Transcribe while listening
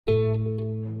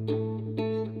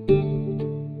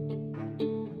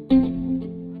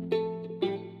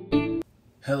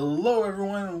Hello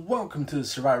everyone and welcome to the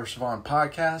Survivor Savant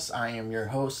Podcast. I am your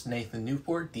host, Nathan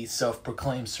Newport, the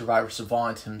self-proclaimed Survivor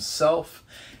Savant himself.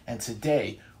 And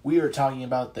today we are talking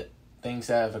about the things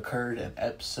that have occurred in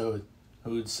episodes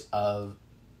of...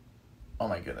 Oh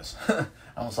my goodness, I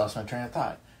almost lost my train of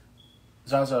thought.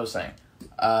 So as I was saying,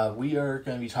 we are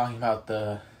going to be talking about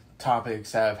the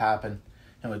topics that have happened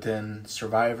within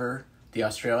Survivor The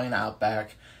Australian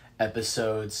Outback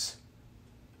episodes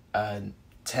 10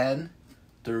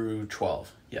 through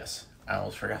 12. Yes, I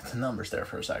almost forgot the numbers there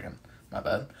for a second. My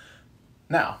bad.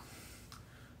 Now,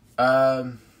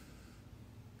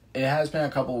 it has been a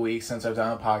couple weeks since I've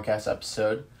done a podcast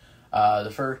episode.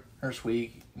 The first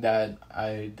week that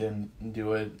I didn't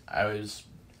do it, I was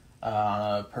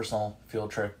on a personal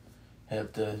field trip.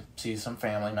 Had to see some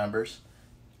family members.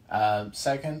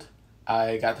 Second,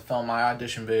 I got to film my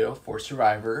audition video for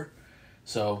Survivor.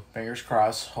 So, fingers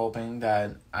crossed, hoping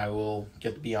that I will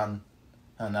get to be on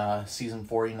season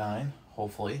 49,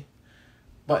 hopefully.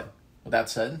 But, with that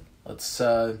said, let's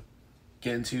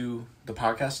get into the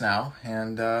podcast now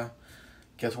and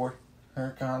get to work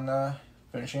on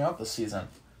finishing out the season.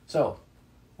 So,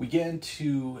 we get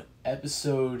into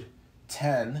episode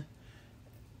 10.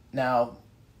 Now,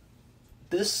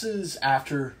 this is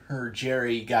after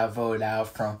Jerry got voted out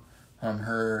from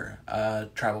her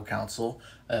tribal council.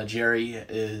 Jerry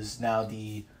is now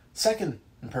the second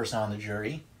person on the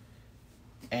jury.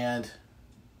 And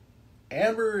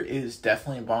Amber is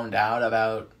definitely bummed out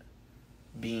about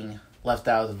being left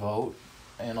out of the vote.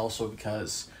 And also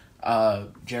because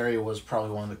Jerry was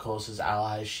probably one of the closest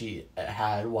allies she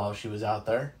had while she was out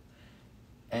there.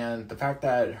 And the fact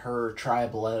that her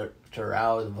tribe let her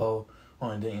out of the vote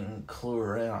when they didn't clue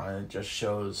her in on it just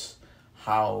shows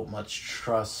how much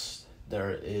trust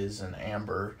there is in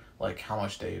Amber. Like, how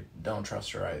much they don't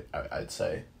trust her, I'd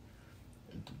say.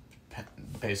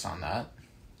 Based on that.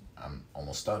 I'm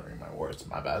almost stuttering my words,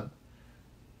 my bad.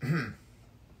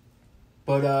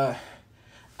 But,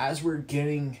 as we're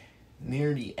getting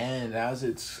near the end, as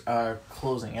it's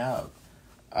closing out,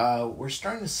 we're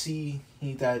starting to see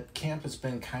that camp has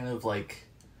been kind of like,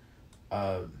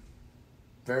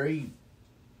 very,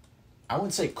 I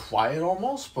wouldn't say quiet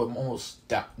almost, but almost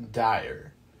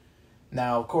dire.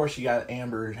 Now, of course, you got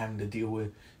Amber having to deal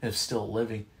with, if still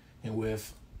living, and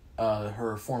with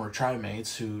her former tribe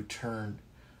mates who turned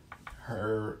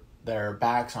their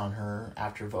backs on her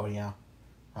after voting out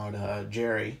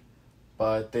Jerry.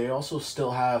 But they also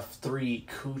still have 3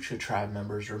 Kucha tribe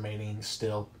members remaining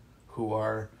still who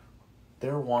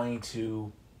they're wanting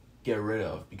to get rid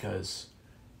of because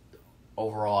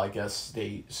overall, I guess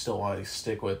they still want to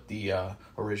stick with the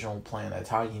original plan that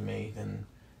Tagi made and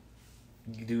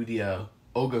do the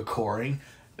Oga coring.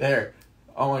 There.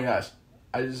 Oh my gosh.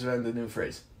 I just invented the new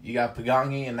phrase. You got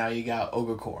Pagangi and now you got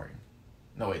Oga coring.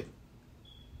 No, wait.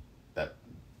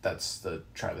 That's the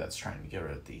tribe that's trying to get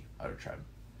rid of the other tribe.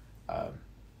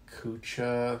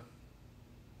 Kucha.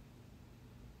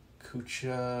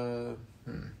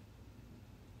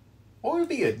 What would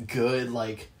be a good,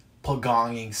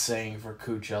 Pagonging saying for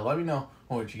Kucha? Let me know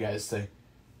what you guys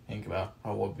think about.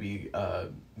 What would be a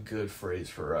good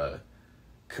phrase for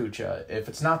Kucha. If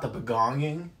it's not the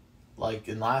Pagonging, like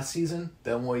in last season,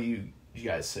 then what you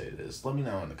guys say it is. Let me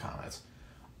know in the comments.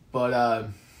 But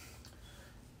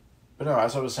no,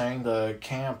 as I was saying, the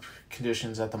camp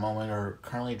conditions at the moment are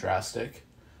currently drastic.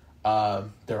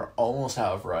 They're almost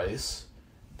out of rice.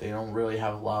 They don't really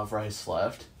have a lot of rice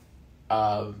left.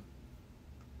 And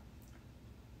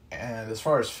as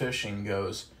far as fishing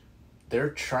goes, they're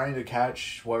trying to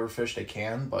catch whatever fish they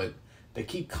can, but they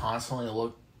keep constantly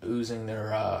losing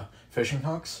their fishing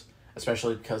hooks,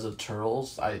 especially because of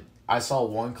turtles. I saw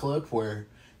one clip where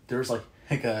there's like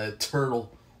a turtle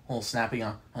snapping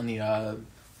on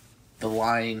the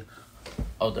line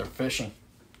of their fishing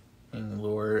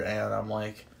lure, and I'm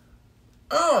like,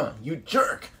 you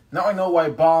jerk! Now I know why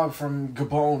Bob from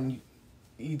Gabon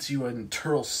eats you in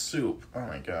turtle soup. Oh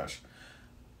my gosh.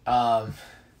 But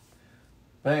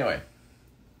anyway.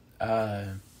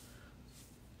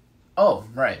 Oh,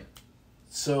 right.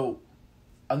 So,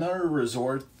 another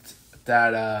resort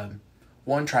that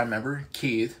one tribe member,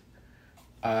 Keith,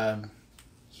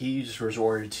 he's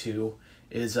resorted to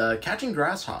is catching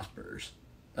grasshoppers.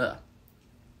 I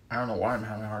don't know why I'm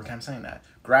having a hard time saying that.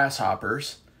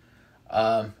 Grasshoppers.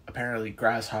 Apparently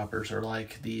grasshoppers are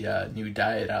like the new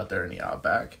diet out there in the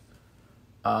Outback.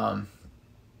 My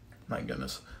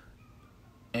goodness.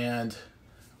 And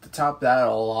to top that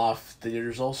all off,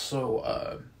 there's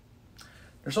also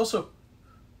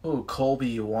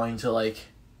Colby wanting to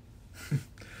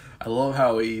I love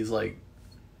how he's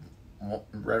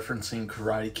referencing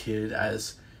Karate Kid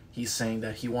as he's saying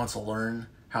that he wants to learn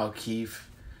how Keith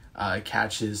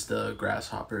catches the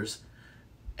grasshoppers.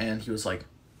 And he was like,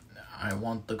 I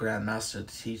want the Grandmaster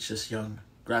to teach this young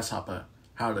grasshopper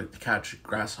how to catch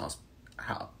grasshoppers.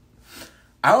 How?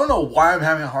 I don't know why I'm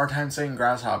having a hard time saying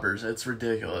grasshoppers. It's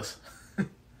ridiculous.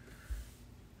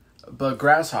 But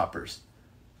grasshoppers.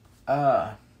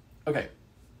 Okay.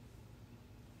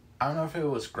 I don't know if it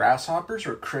was grasshoppers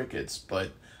or crickets,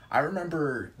 but I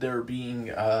remember there being,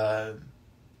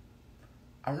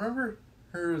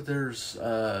 there's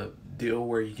a deal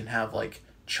where you can have, like,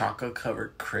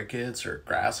 chocolate-covered crickets or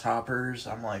grasshoppers.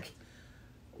 I'm like,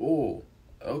 ooh,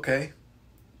 okay.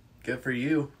 Good for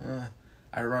you.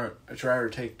 I'd rather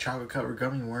take chocolate-covered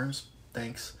gummy worms.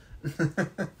 Thanks.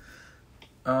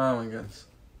 Oh, my goodness.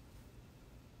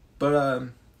 But,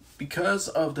 because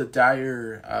of the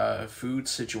dire food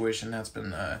situation that's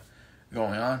been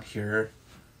going on here,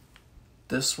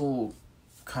 this will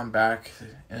come back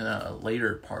in a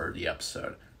later part of the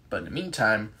episode. But in the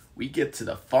meantime, we get to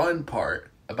the fun part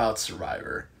about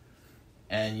Survivor.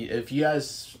 And if you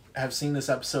guys have seen this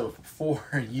episode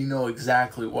before, you know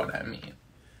exactly what I mean.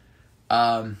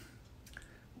 I'm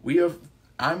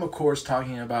of course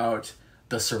talking about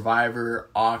the Survivor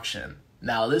auction.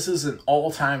 Now, this is an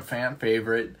all-time fan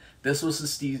favorite. This was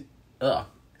the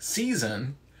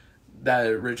season that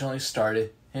it originally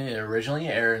started, and it originally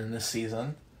aired in this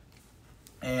season.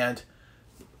 And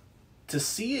to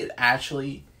see it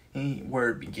actually where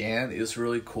it began is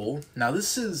really cool. Now,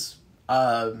 this is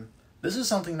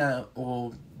something that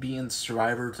will be in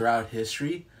Survivor throughout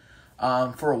history.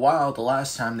 For a while, the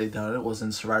last time they done it was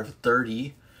in Survivor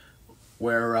 30,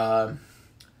 where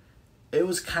it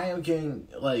was kind of getting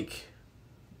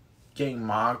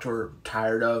mocked or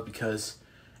tired of, because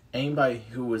anybody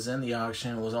who was in the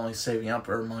auction was only saving up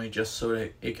their money just so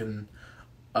that it can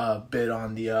bid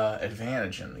on the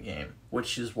advantage in the game,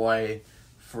 which is why,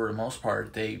 for the most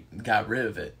part, they got rid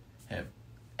of it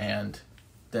and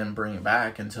then bring it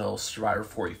back until Survivor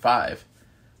 45,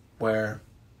 where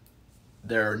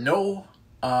there are no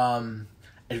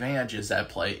advantages at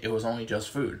play. It was only just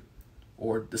food,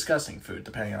 or disgusting food,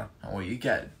 depending on what you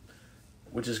get,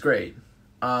 which is great.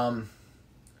 Now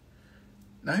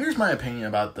here's my opinion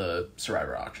about the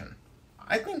Survivor auction.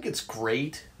 I think it's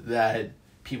great that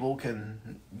people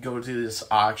can go to this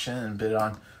auction and bid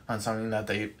on something that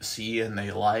they see and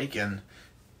they like, and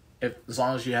as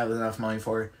long as you have enough money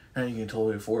for it, then you can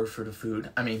totally afford for the food.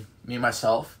 I mean, me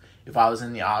myself, if I was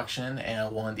in the auction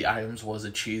and one of the items was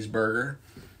a cheeseburger,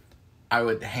 I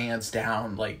would hands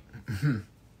down,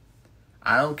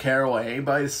 I don't care what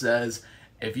anybody says,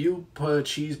 if you put a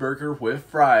cheeseburger with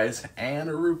fries and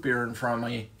a root beer in front of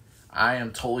me, I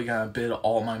am totally going to bid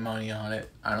all my money on it.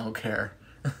 I don't care.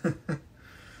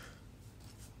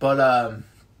 But,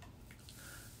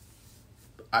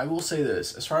 I will say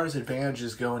this, as far as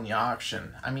advantages go in the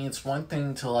auction, I mean, it's one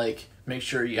thing to, make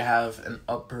sure you have an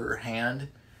upper hand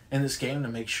in this game to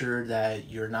make sure that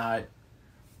you're not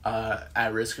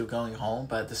at risk of going home,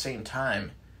 but at the same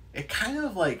time, it kind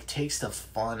of, takes the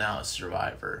fun out of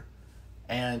Survivor.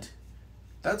 And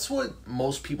that's what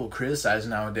most people criticize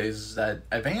nowadays, is that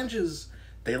advantages,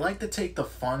 they like to take the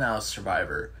fun out of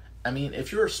Survivor. I mean,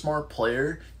 if you're a smart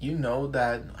player, you know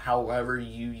that however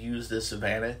you use this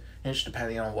advantage,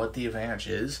 depending on what the advantage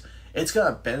is, it's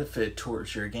going to benefit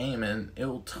towards your game, and it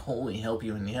will totally help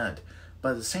you in the end.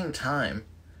 But at the same time,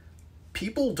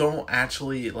 people don't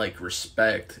actually,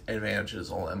 respect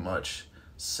advantages all that much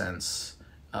since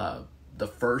the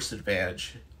first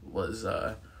advantage was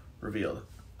revealed.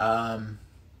 I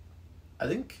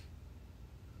think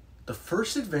the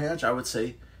first advantage I would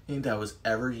say that was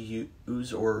ever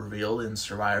used or revealed in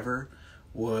Survivor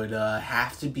would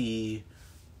have to be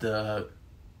the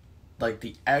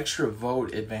extra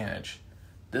vote advantage.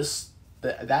 That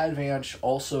advantage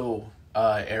also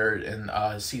aired in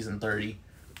season 30,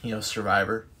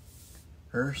 Survivor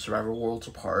Worlds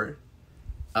Apart.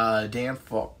 Dan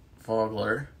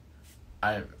Fogler,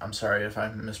 I'm sorry if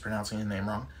I'm mispronouncing his name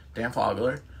wrong, Dan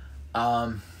Fogler,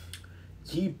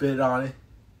 he bid on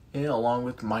it, along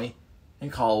with Mike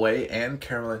and Callaway and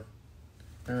Carolyn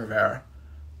Rivera.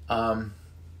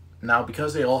 Now,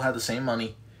 because they all had the same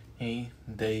money,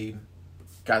 they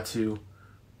got to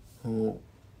who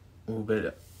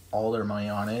bid all their money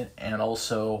on it, and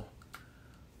also,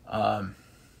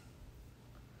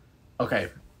 okay,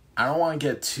 I don't want to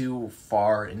get too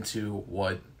far into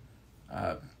what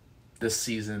this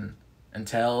season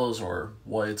entails or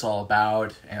what it's all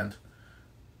about, and,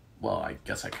 well, I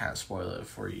guess I kind of spoiled it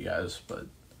for you guys, but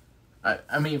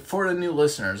I mean, for the new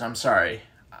listeners, I'm sorry.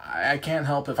 I can't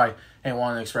help if I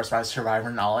want to express my Survivor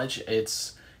knowledge.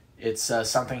 It's It's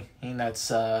something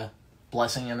that's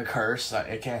blessing and a curse.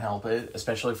 I can't help it,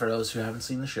 especially for those who haven't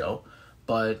seen the show.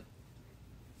 But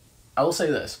I will say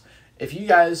this. If you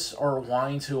guys are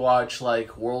wanting to watch,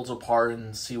 like, Worlds Apart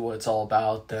and see what it's all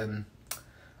about, then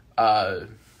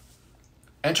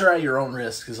enter at your own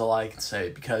risk is all I can say.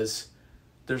 Because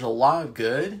there's a lot of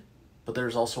good, but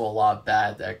there's also a lot of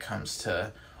bad that comes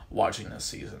to watching this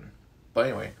season. But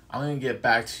anyway, I'm going to get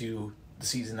back to the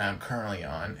season that I'm currently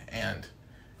on, and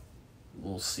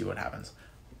we'll see what happens.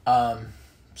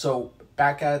 So,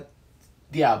 back at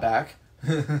the Outback,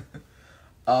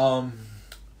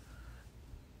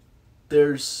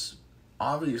 there's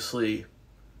obviously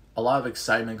a lot of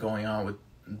excitement going on with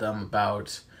them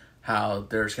about how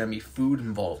there's going to be food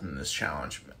involved in this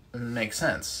challenge. It makes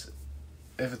sense.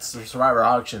 If it's the Survivor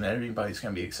auction, everybody's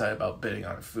going to be excited about bidding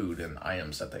on food and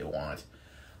items that they want.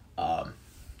 I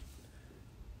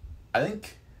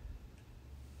think...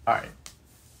 Alright.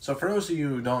 So for those of you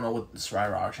who don't know what the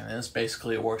Survivor auction is,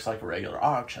 basically it works like a regular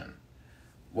auction,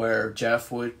 where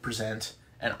Jeff would present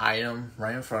an item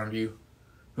right in front of you,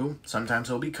 who sometimes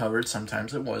it'll be covered,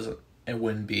 sometimes it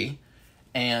wouldn't be,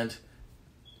 and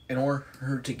in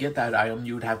order to get that item,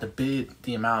 you would have to bid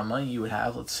the amount of money you would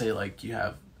have. Let's say, like, you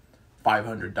have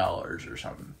 $500 or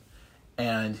something,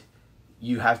 and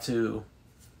you have to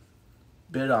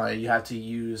bid on it. You have to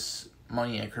use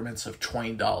money increments of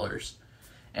 $20,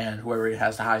 and whoever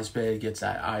has the highest bid gets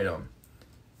that item.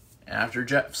 And after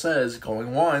Jeff says,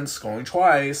 going once, going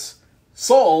twice,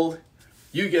 sold,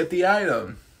 you get the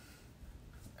item.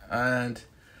 And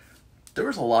there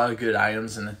was a lot of good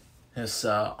items in this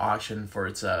auction for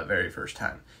its very first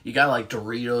time. You got, like,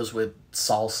 Doritos with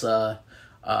salsa,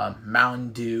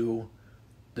 Mountain Dew.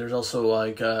 There's also,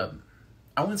 like, I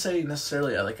wouldn't say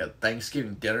necessarily like a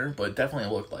Thanksgiving dinner, but it definitely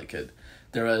looked like it.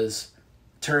 There was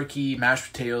turkey,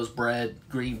 mashed potatoes, bread,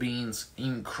 green beans,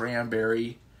 even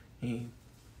cranberry. I'm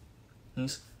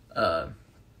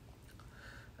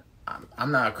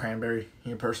not a cranberry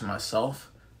person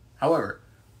myself. However,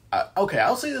 okay,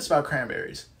 I'll say this about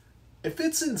cranberries. If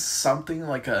it's in something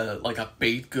like a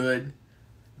baked good,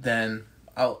 then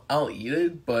I'll eat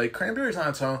it. But cranberries on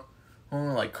its own,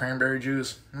 like cranberry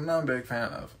juice, I'm not a big fan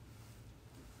of.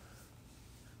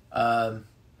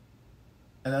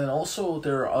 And then also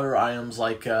there are other items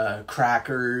like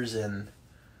crackers, and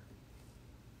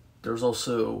there's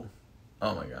also,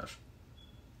 oh my gosh,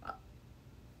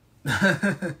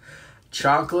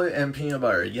 chocolate and peanut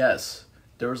butter. Yes,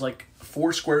 there was like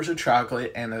 4 squares of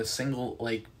chocolate and a single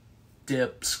like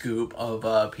dip scoop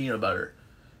of peanut butter.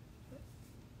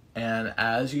 And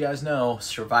as you guys know,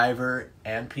 Survivor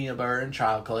and peanut butter and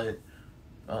chocolate,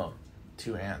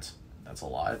 2 ants, that's a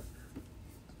lot,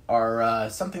 are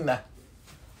something that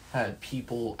had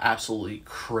people absolutely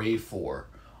crave for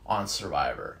on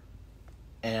Survivor.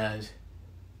 And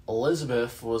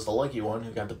Elizabeth was the lucky one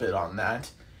who got the bid on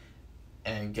that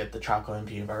and get the chocolate and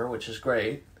peanut butter, which is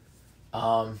great.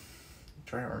 I'm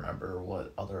trying to remember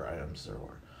what other items there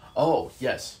were. Oh,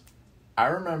 yes. I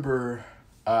remember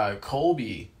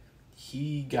Colby,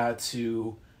 he got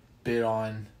to bid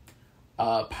on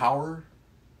power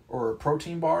or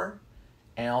protein bar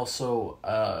and also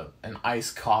an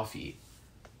iced coffee.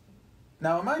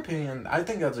 Now, in my opinion, I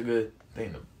think that's a good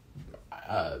thing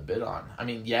to bid on. I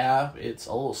mean, yeah, it's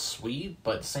a little sweet,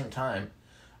 but at the same time,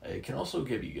 it can also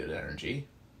give you good energy,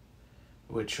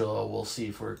 which we'll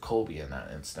see for Colby in that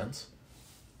instance.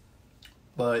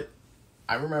 But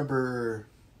I remember,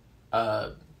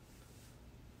 oh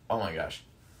my gosh,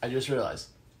 I just realized,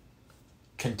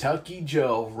 Kentucky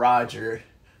Joe, Roger,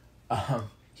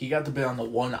 he got to bid on the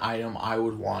one item I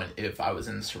would want if I was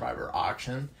in the Survivor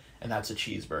auction, and that's a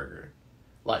cheeseburger.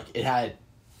 Like, it had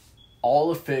all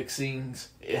the fixings,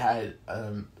 it had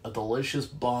a delicious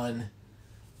bun.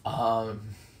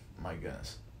 My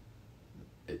goodness.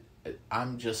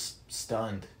 I'm just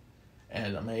stunned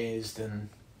and amazed, and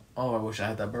I wish I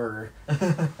had that burger.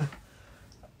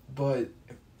 But,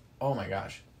 oh my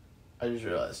gosh, I just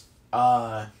realized.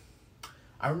 I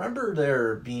remember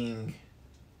there being,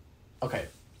 okay,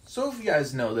 so if you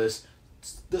guys know this,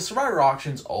 the Survivor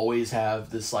auctions always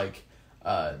have this, like,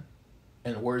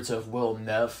 in words of Will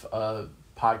Neff, a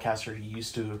podcaster he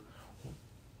used to,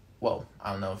 well,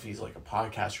 I don't know if he's like a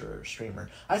podcaster or a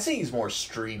streamer. I'd say he's more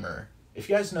streamer. If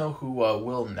you guys know who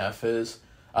Will Neff is,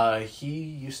 he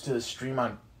used to stream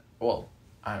on, well,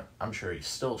 I'm sure he's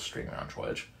still streaming on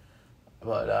Twitch,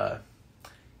 but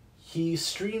he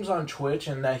streams on Twitch,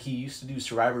 and that he used to do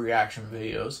Survivor reaction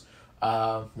videos.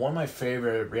 One of my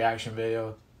favorite reaction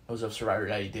videos of Survivor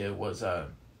that he did was, I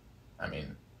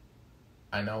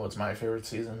know it's my favorite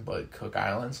season, but Cook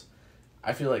Islands.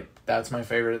 I feel like that's my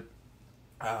favorite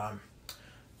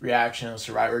reaction of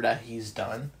Survivor that he's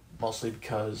done, mostly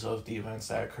because of the events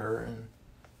that occur in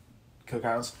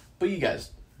cookouts. But you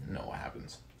guys know what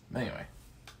happens. Anyway.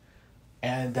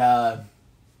 And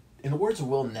in the words of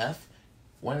Will Neff,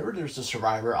 whenever there's a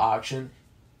Survivor auction,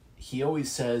 he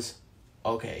always says,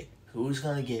 okay, who's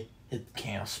going to get a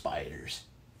can of spiders?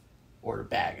 Or a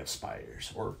bag of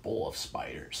spiders? Or a bowl of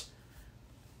spiders?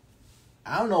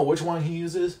 I don't know which one he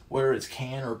uses, whether it's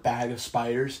can or bag of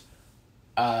spiders.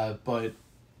 But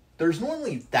there's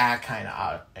normally that kind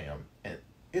of item. And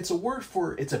it's a word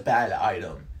for it's a bad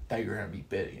item that you're going to be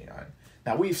bidding on.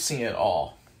 Now, we've seen it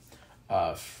all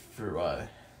through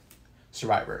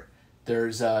Survivor.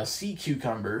 There's sea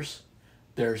cucumbers.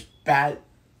 There's bat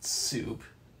soup.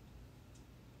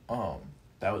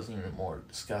 That was even more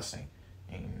disgusting.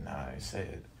 And now I say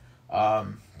it.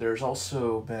 There's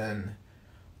also been...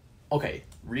 Okay,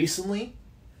 recently,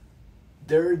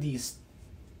 there are these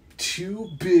 2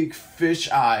 big fish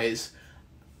eyes.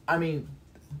 I mean,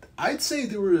 I'd say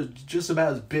they were just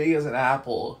about as big as an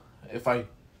apple, if I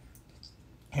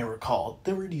can recall.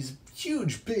 There were these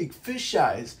huge, big fish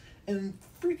eyes, and it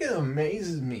freaking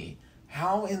amazes me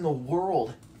how in the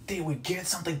world they would get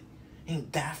something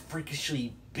that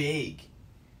freakishly big.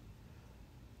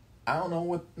 I don't know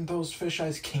what those fish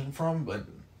eyes came from, but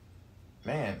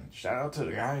man, shout out to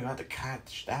the guy who had to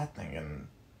catch that thing and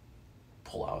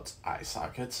pull out its eye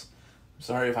sockets. I'm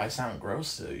sorry if I sound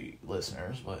gross to you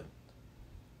listeners, but,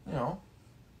 you know.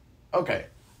 Okay,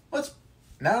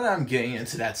 now that I'm getting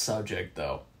into that subject,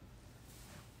 though,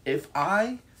 if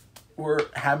I were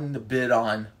having to bid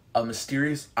on a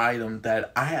mysterious item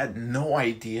that I had no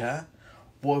idea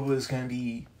what was going to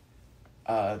be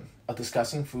a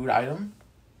disgusting food item,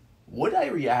 would I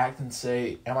react and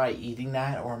say, am I eating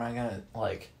that, or am I going to,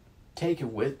 like, take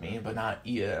it with me but not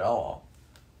eat it at all?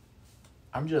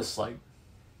 I'm just, like...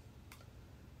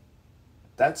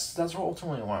 That's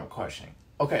ultimately what I'm questioning.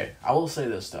 Okay, I will say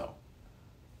this, though.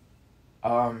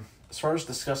 As far as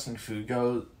disgusting food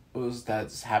goes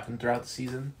that's happened throughout the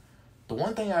season, the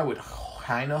one thing I would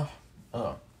kind of...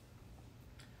 I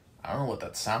don't know what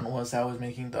that sound was that I was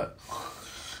making, but...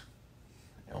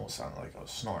 It almost sounded like I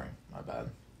was snoring. My bad.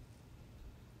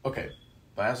 Okay,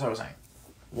 but that's what I was saying.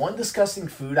 One disgusting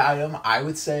food item I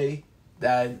would say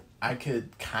that I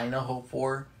could kind of hope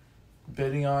for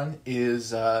bidding on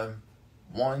is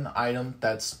one item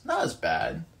that's not as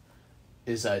bad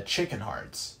is chicken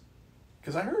hearts.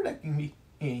 Because I heard that can be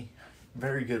a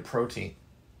very good protein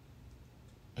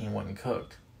when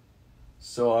cooked.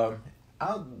 So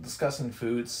out discussing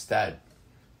foods that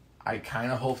I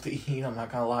kind of hope to eat, I'm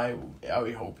not going to lie, I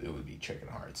would hope it would be chicken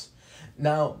hearts.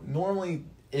 Now, normally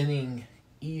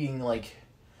eating like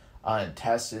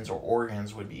intestines or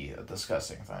organs would be a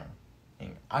disgusting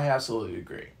thing. I absolutely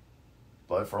agree.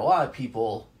 But for a lot of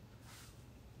people,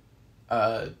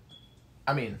 I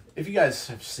mean, if you guys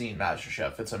have seen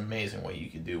MasterChef, it's amazing what you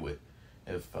can do with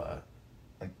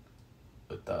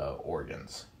the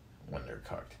organs when they're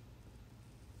cooked.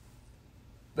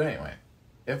 But anyway,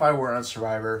 if I were on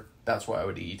Survivor, that's what I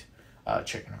would eat,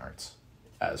 chicken hearts,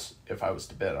 as if I was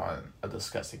to bid on a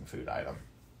disgusting food item.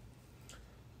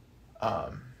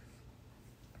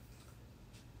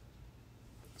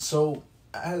 So,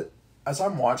 as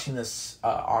I'm watching this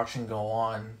auction go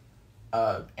on,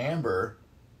 Amber,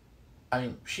 I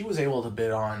mean, she was able to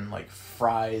bid on, like,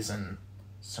 fries and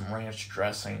some ranch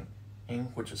dressing,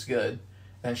 which was good.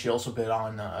 Then she also bid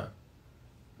on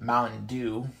Mountain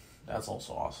Dew. That's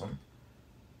also awesome.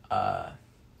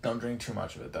 Don't drink too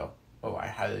much of it, though. Oh, I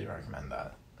highly recommend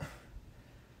that.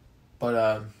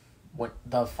 But what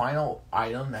the final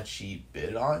item that she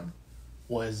bid on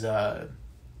was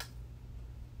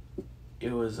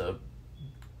it was a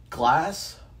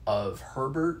glass of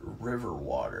Herbert River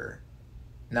water.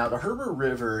 Now, the Herbert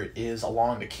River is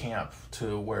along the camp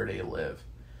to where they live.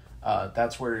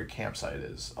 That's where their campsite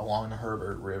is, along the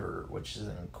Herbert River, which is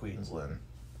in Queensland.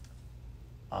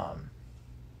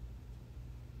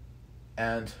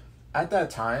 And at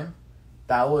that time,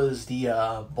 that was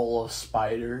the bowl of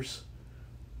spiders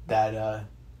that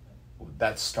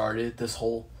started this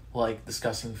whole, like,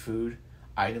 disgusting food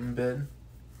item bid.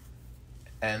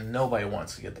 And nobody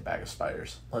wants to get the bag of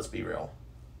spiders. Let's be real.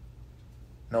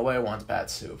 Nobody wants bat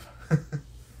soup.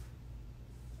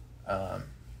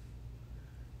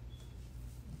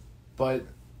 But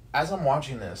as I'm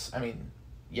watching this, I mean,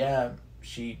 yeah,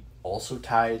 she also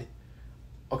tied...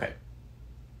 Okay,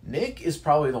 Nick is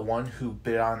probably the one who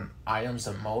bid on items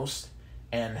the most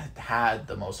and had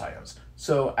the most items.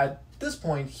 So at this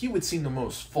point, he would seem the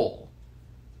most full.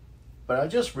 But I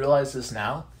just realized this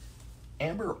now.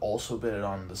 Amber also bid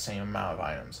on the same amount of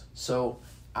items. So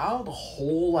out of the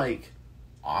whole, like,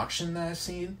 auction that I've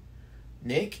seen,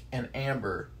 Nick and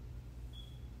Amber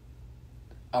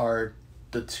are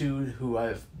the two who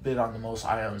have bid on the most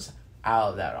items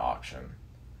out of that auction.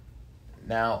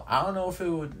 Now, I don't know if it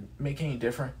would make any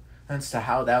difference to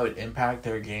how that would impact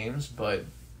their games, but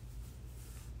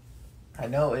I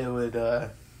know it would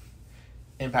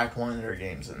impact one of their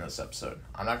games in this episode.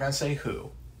 I'm not going to say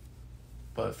who,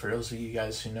 but for those of you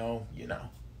guys who know, you know.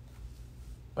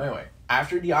 But anyway,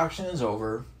 after the auction is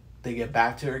over, they get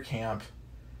back to their camp,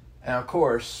 and of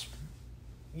course,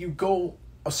 you go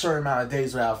a certain amount of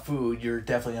days without food, you're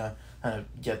definitely gonna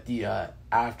get the the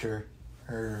after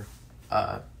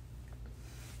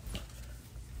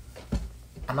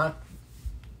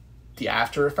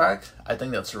effect. I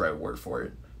think that's the right word for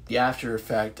it. The after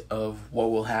effect of what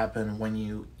will happen when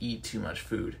you eat too much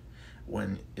food,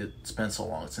 when it's been so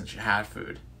long since you had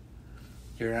food.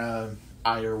 You're gonna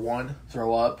either 1,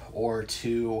 throw up, or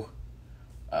 2,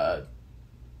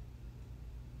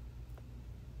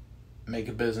 make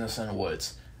a business in the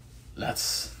woods.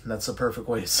 That's the perfect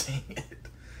way of saying it.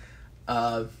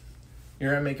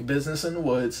 You're gonna make a business in the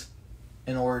woods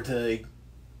in order to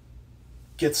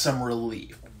get some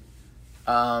relief.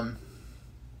 I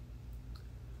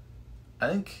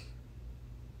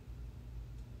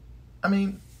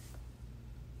mean,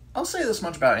 I'll say this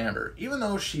much about Amber. Even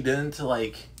though she didn't,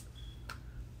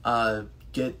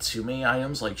 get too many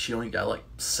items, like, she only got,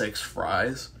 6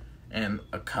 fries and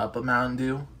a cup of Mountain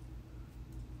Dew,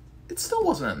 it still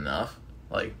wasn't enough.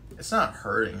 Like, it's not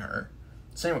hurting her.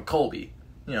 Same with Colby.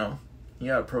 You know, he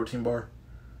got a protein bar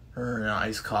or an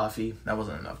iced coffee. That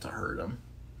wasn't enough to hurt him.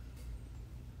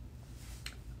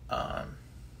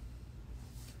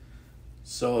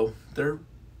 So, they're...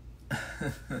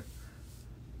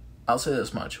 I'll say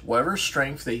this much. Whatever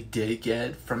strength they did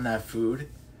get from that food,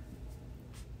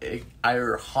 it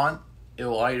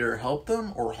will either help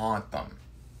them or haunt them,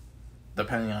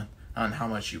 depending on how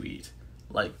much you eat.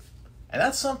 And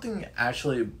that's something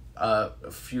actually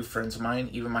a few friends of mine,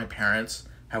 even my parents,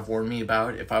 have warned me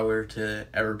about if I were to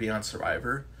ever be on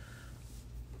Survivor.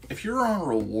 If you're on a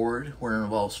reward where it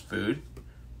involves food,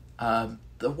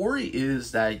 the worry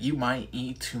is that you might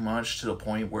eat too much to the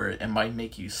point where it might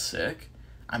make you sick.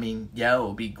 I mean, yeah,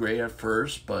 it'll be great at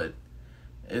first, but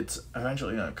it's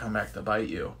eventually going to come back to bite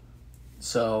you.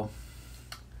 So,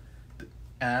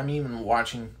 and I'm even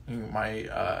watching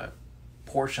my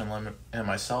portion limit and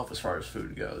myself as far as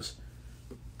food goes.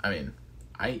 I mean,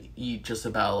 I eat just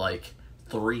about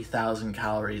 3,000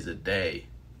 calories a day.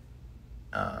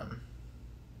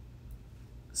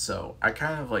 So I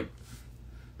kind of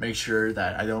make sure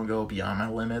that I don't go beyond my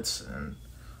limits, and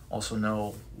also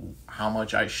know how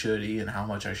much I should eat and how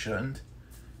much I shouldn't.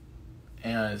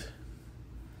 And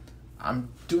I'm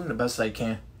doing the best I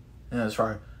can, as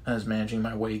far as managing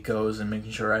my weight goes and making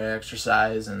sure I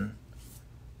exercise, and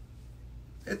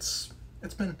it's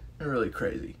been really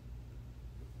crazy.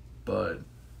 But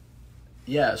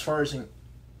yeah, as far as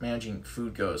managing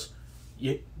food goes,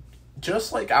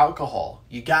 just like alcohol,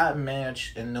 you gotta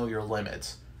manage and know your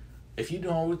limits. If you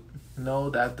don't know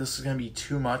that this is gonna be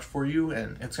too much for you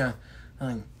and it's gonna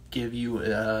give you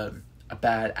a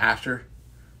bad after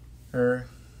or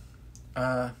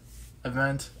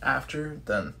event after,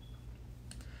 then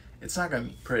it's not gonna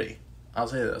be pretty. I'll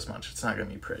say this much: it's not gonna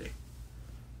be pretty.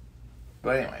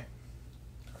 But anyway,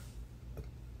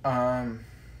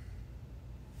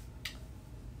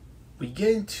 we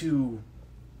get into...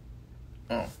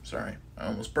 Oh, sorry. I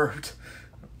almost burped.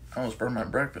 I almost burned my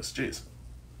breakfast. Jeez.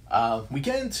 We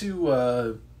get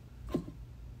into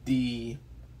the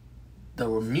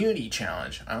immunity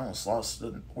challenge. I almost lost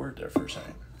the word there for a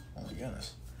second. Oh my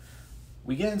goodness.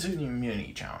 We get into the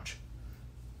immunity challenge.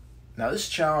 Now, this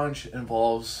challenge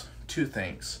involves 2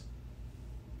 things: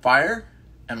 fire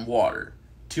and water.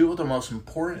 2 of the most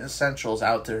important essentials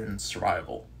out there in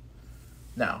survival.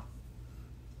 Now,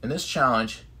 in this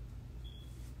challenge,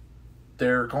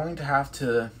 they're going to have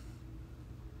to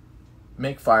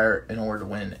make fire in order to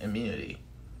win immunity.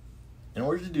 In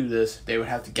order to do this, they would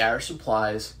have to gather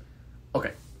supplies.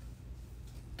 Okay,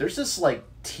 there's this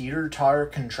teeter-totter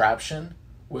contraption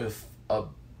with a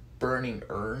burning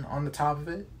urn on the top of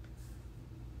it,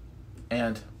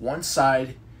 and one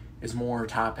side is more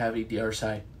top-heavy, the other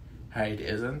side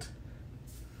isn't.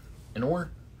 In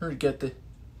order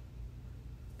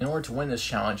to win this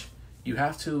challenge, you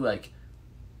have to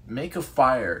make a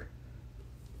fire,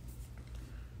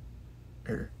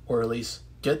 or at least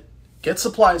get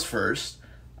supplies first.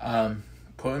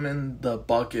 Put them in the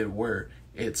bucket where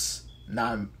it's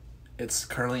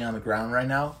currently on the ground right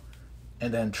now,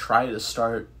 and then try to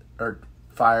start a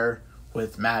fire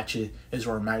with matches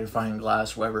or magnifying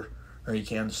glass, whatever, or you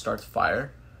can to start the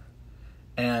fire.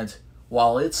 And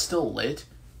while it's still lit,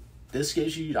 this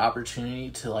gives you the opportunity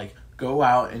to like go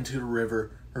out into the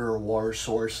river or a water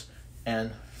source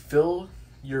and fill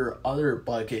your other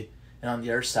bucket and on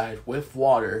the other side with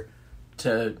water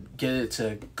to get it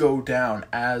to go down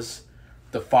as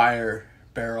the fire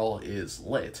barrel is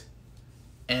lit.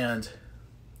 And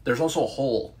there's also a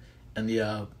hole in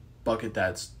the bucket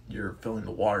that's you're filling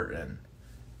the water in.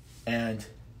 And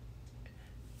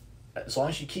as long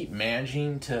as you keep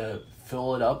managing to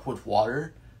fill it up with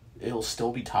water, it'll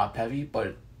still be top heavy,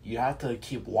 but you have to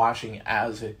keep watching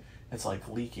as it's like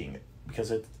leaking,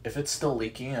 because if it's still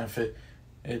leaking and if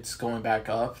it's going back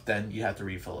up, then you have to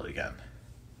refill it again.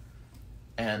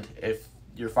 And if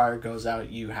your fire goes out,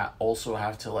 you also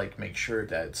have to like make sure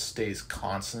that it stays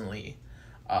constantly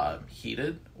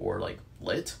heated or like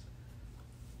lit.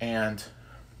 And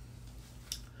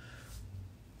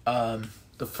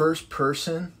the first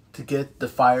person to get the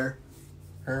fire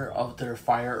of their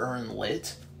fire urn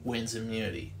lit wins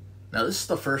immunity. Now this is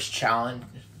the first challenge.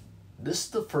 This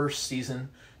is the first season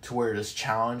to where this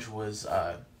challenge was.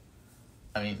 I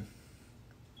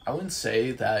wouldn't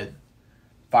say that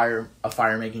a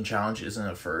fire making challenge isn't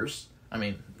a first. I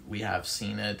mean, we have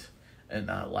seen it in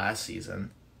last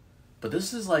season, but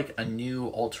this is like a new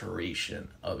alteration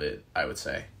of it, I would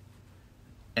say.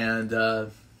 And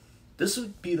this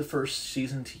would be the first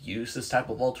season to use this type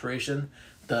of alteration.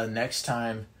 The next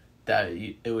time that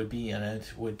it would be in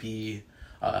it would be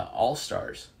All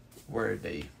Stars, where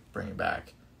they bring it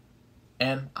back.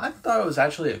 And I thought it was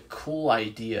actually a cool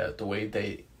idea, the way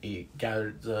they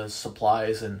gathered the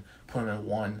supplies and put them in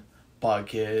one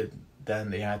bucket. Then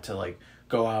they had to like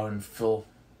go out and fill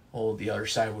the other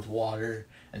side with water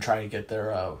and try to get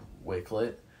their wick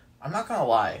lit. I'm not gonna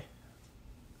lie.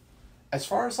 As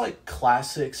far as like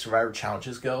classic Survivor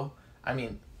challenges go, I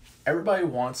mean, everybody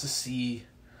wants to see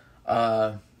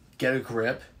Get a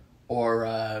Grip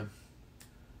or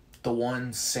the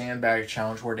one sandbag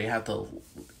challenge where they have to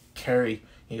carry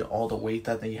all the weight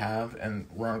that they have and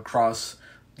run across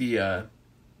the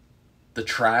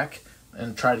track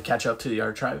and try to catch up to the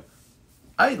other tribe.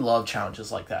 I love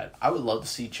challenges like that. I would love to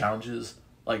see challenges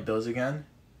like those again.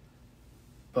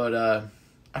 But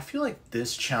I feel like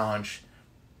this challenge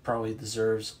probably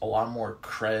deserves a lot more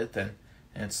credit than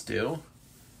it's due.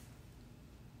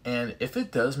 And if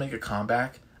it does make a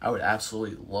comeback, I would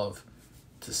absolutely love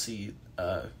to see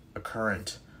a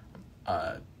current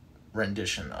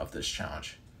rendition of this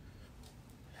challenge.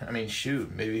 I mean,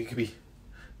 shoot, maybe it could be...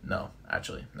 No,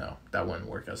 actually, no. That wouldn't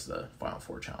work as the Final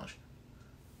Four challenge.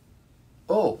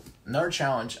 Oh, another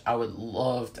challenge I would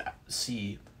love to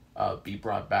see be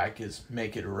brought back is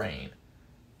Make It Rain.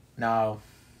 Now,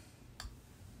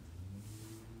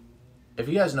 if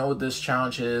you guys know what this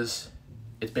challenge is,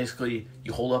 it's basically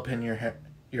you hold up in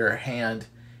your hand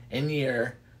in the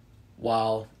air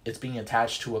while it's being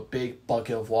attached to a big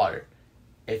bucket of water.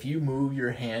 If you move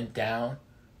your hand down,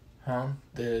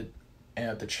 the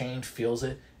chain feels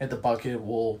it, and the bucket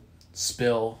will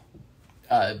spill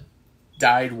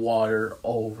dyed water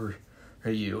over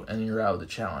you, and you're out of the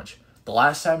challenge. The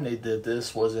last time they did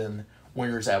this was in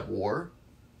Winners at War.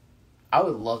 I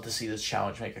would love to see this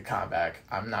challenge make a comeback.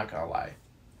 I'm not gonna lie.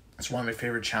 It's one of my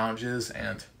favorite challenges,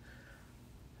 and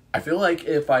I feel like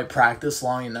if I practice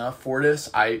long enough for this,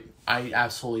 I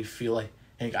absolutely feel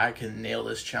like I can nail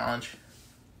this challenge.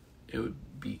 It would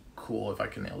be cool if I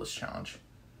could nail this challenge,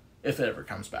 if it ever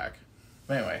comes back.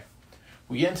 But anyway,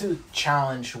 we get into the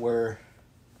challenge where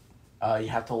you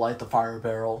have to light the fire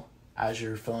barrel as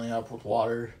you're filling up with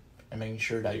water and making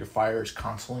sure that your fire is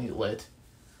constantly lit.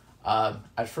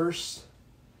 At first,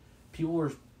 people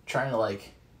were trying to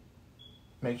like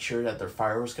make sure that their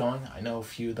fire was going. I know a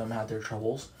few of them had their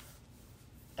troubles,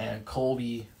 and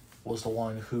Colby was the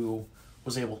one who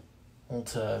was able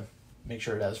to make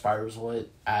sure that his fire was lit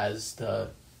as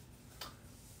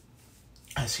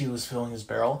he was filling his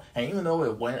barrel. And even though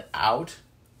it went out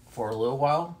for a little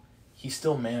while, he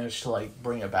still managed to like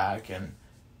bring it back and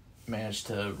managed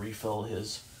to refill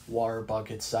his water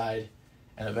bucket side.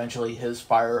 And eventually his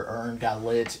fire urn got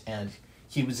lit and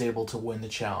he was able to win the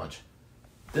challenge.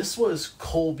 This was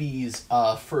Colby's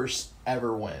first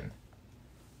ever win.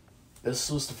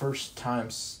 This was the first time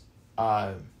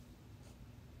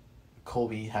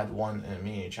Colby had won an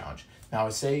immunity challenge. Now I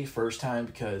say first time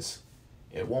because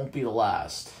it won't be the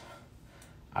last.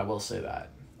 I will say that.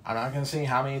 I'm not going to say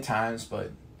how many times,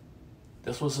 but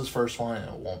this was his first one and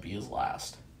it won't be his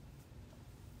last.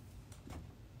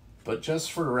 But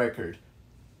just for the record,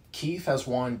 Keith has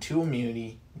won 2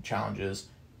 immunity challenges.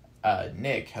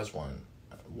 Nick has won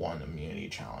 1 immunity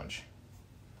challenge.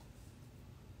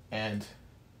 And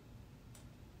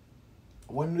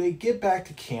when they get back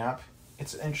to camp,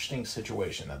 it's an interesting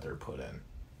situation that they're put in.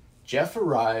 Jeff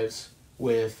arrives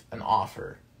with an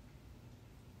offer.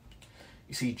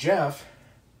 You see, Jeff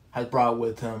had brought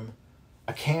with him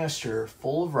a canister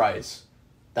full of rice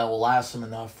that will last him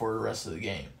enough for the rest of the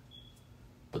game.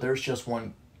 But there's just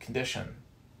one condition.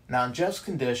 Now, in Jeff's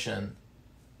condition,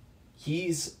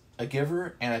 he's a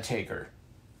giver and a taker.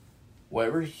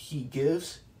 Whatever he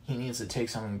gives, he needs to take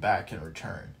something back in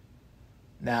return.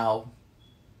 Now,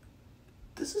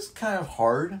 this is kind of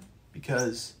hard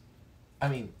because,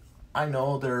 I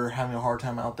know they're having a hard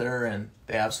time out there and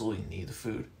they absolutely need the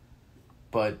food.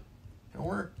 But in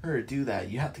order to do that,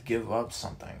 you have to give up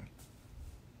something.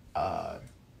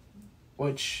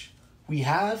 Which we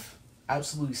have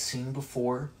absolutely seen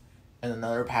before in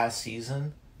another past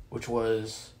season, which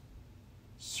was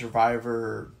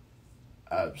Survivor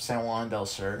San Juan del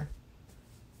Sur.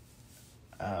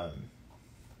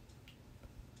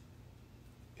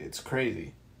 It's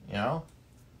crazy, you know?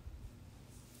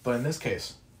 But in this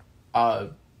case,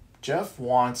 Jeff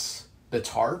wants the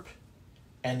tarp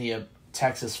and the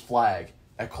Texas flag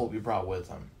that Colby brought with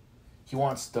him. He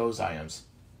wants those items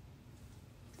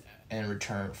in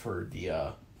return for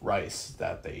the rice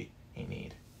that they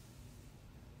need.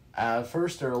 At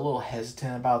first, they're a little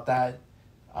hesitant about that.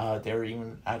 They were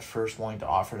even at first wanting to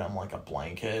offer them like a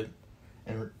blanket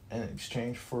in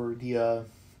exchange for the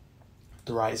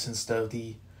rice instead of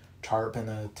the tarp and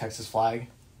the Texas flag.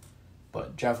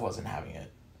 But Jeff wasn't having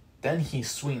it. Then he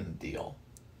sweetened the deal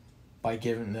by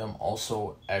giving them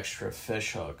also extra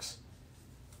fish hooks.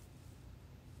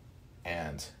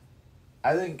 And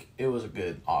I think it was a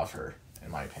good offer, in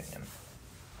my opinion.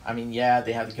 Yeah,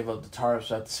 they had to give up the tarps,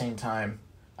 but at the same time,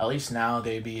 at least now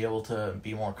they'd be able to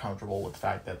be more comfortable with the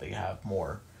fact that they have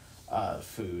more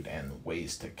food and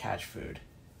ways to catch food.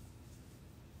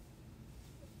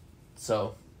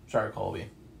 So, sorry, Colby.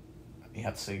 You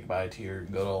have to say goodbye to your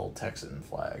good old Texan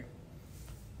flag.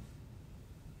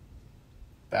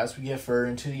 But as we get further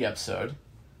into the episode,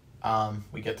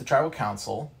 we get the tribal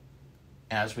council.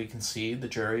 As we can see, the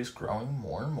jury is growing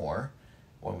more and more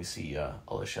when we see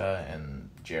Alicia and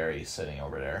Jerry sitting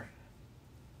over there.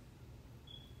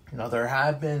 There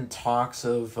have been talks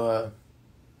of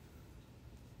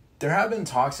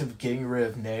getting rid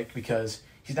of Nick because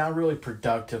he's not really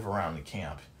productive around the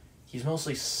camp. He's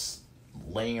mostly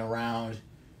laying around,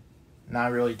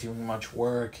 not really doing much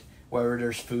work. Wherever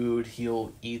there's food,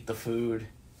 he'll eat the food.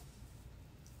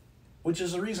 Which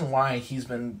is the reason why he's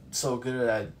been so good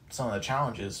at some of the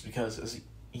challenges, because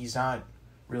he's not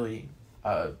really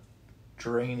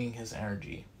draining his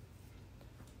energy.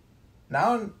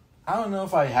 Now, I don't know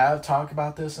if I have talked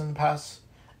about this in the past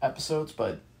episodes,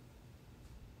 but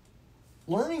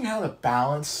learning how to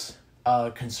balance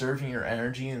conserving your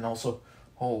energy and also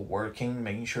working,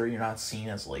 making sure you're not seen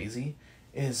as lazy,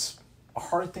 is a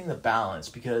hard thing to balance,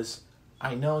 because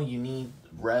I know you need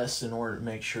rest in order to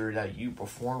make sure that you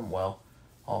perform well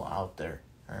all out there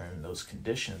or in those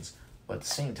conditions. But at the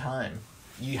same time,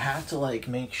 you have to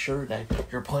make sure that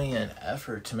you're putting in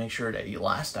effort to make sure that you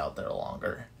last out there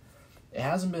longer. It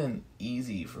hasn't been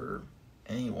easy for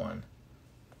anyone,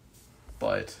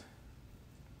 but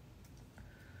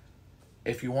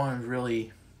if you want to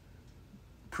really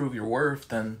prove your worth,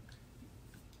 then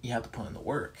you have to put in the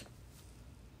work.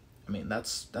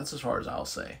 That's as far as I'll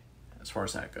say, as far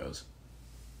as that goes.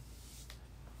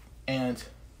 And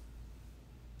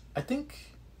I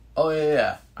think,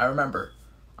 I remember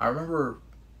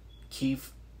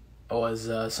Keith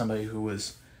was somebody who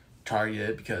was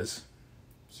targeted because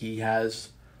he has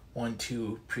won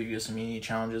 2 previous immunity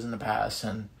challenges in the past,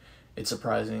 and it's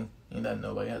surprising that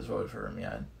nobody has voted for him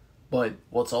yet. But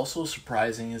what's also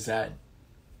surprising is that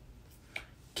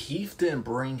Keith didn't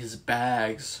bring his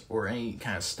bags or any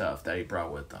kind of stuff that he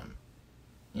brought with him.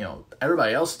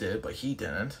 Everybody else did, but he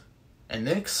didn't. And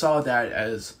Nick saw that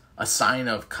as a sign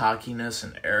of cockiness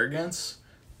and arrogance.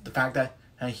 The fact that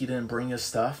he didn't bring his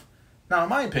stuff. Now, in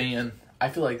my opinion, I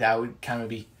feel like that would kind of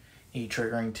be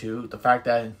triggering too. The fact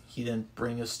that he didn't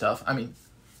bring his stuff.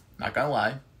 Not gonna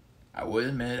lie, I would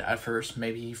admit at first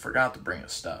maybe he forgot to bring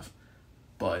his stuff.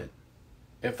 But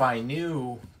if I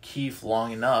knew Keith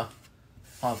long enough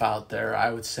out there,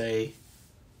 I would say,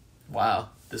 wow,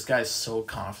 this guy's so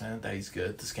confident that he's good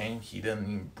at this game, he didn't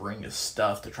even bring his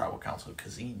stuff to tribal council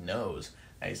because he knows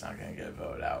that he's not going to get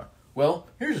voted out. Well,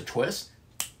 here's a twist.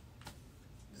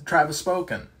 The tribe has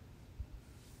spoken.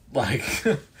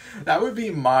 That would be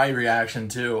my reaction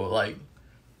too.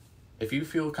 If you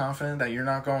feel confident that you're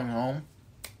not going home,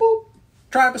 boop,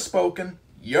 tribe has spoken,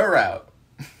 you're out.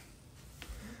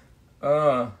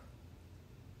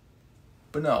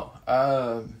 But no,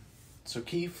 so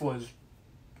Keith was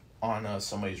on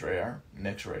somebody's radar,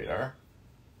 Nick's radar.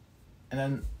 And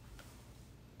then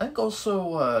I think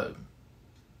also,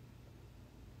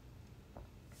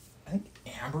 I think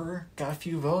Amber got a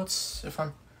few votes, if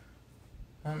I'm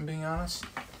being honest.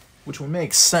 Which would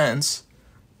make sense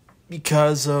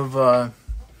because of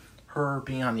her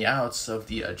being on the outs of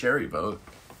the Jerry vote.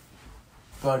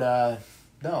 But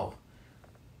no.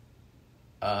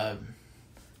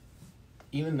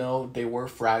 Even though they were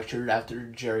fractured after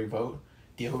the Jerry vote,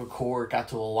 the other core got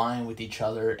to align with each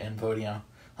other and voting out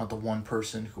the one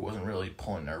person who wasn't really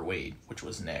pulling their weight, which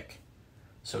was Nick.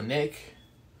 So Nick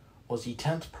was the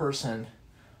 10th person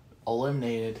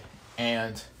eliminated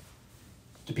and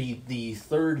to be the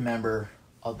third member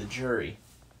of the jury.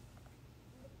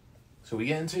 So we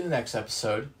get into the next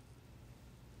episode,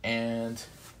 and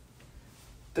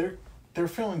they're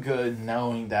feeling good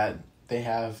knowing that they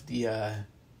have the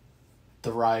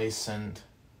rice and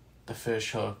the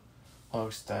fish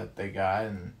hooks that they got,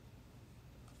 and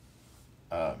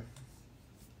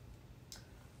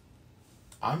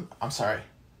I'm sorry.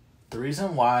 The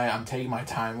reason why I'm taking my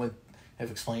time with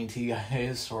explaining to you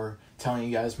guys or telling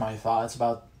you guys my thoughts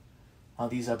about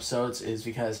these episodes is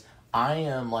because I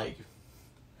am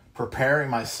preparing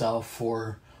myself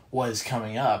for what is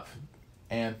coming up,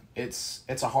 and it's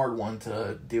a hard one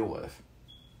to deal with.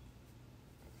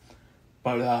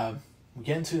 But we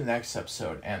get into the next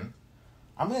episode, and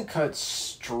I'm gonna cut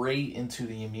straight into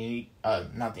the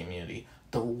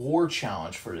the reward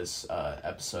challenge for this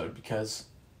episode, because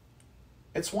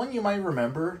it's one you might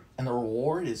remember, and the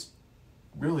reward is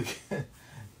really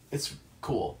it's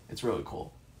cool. It's really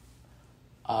cool.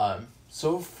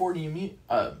 So for the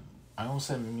I almost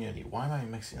said immunity. Why am I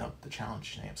mixing up the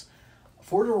challenge names?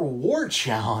 For the reward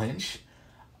challenge,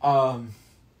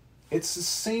 it's the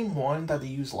same one that they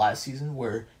used last season,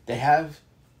 where they have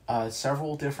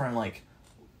several different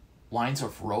lines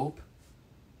of rope,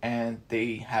 and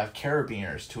they have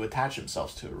carabiners to attach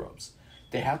themselves to the ropes.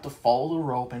 They have to follow the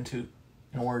rope in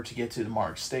order to get to the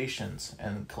marked stations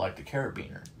and collect the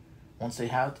carabiner. Once they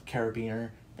have the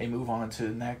carabiner, they move on to the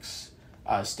next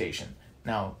station.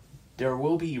 Now, there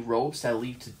will be ropes that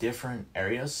lead to different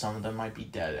areas. Some of them might be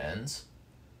dead ends.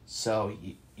 So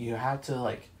you have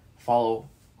to follow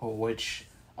which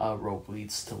rope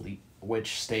leads to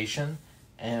which station.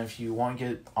 And if you want to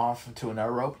get off to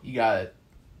another rope, you gotta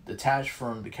detach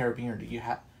from the carabiner that you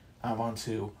have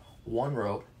onto one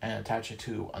rope and attach it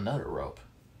to another rope,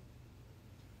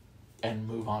 and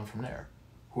move on from there.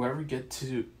 Whoever gets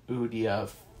to the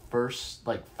first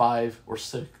 5 or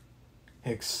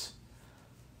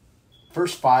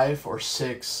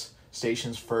 6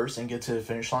 stations first and get to the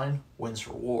finish line wins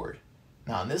reward.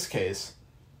 Now in this case,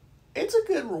 it's a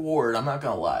good reward, I'm not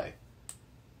gonna lie.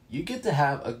 You get to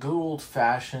have a good old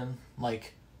fashioned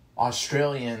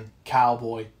Australian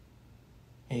cowboy,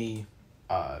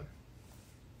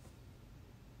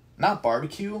 not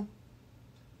barbecue,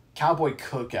 cowboy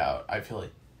cookout. I feel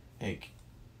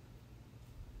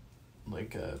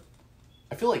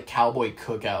I feel like cowboy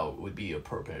cookout would be an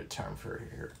appropriate term for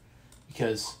here,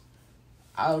 because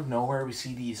out of nowhere we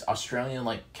see these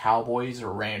Australian cowboys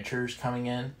or ranchers coming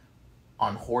in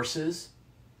on horses,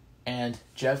 and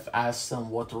Jeff asks them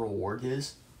what the reward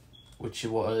is, which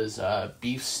was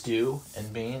beef stew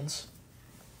and beans,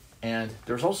 and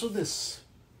there's also this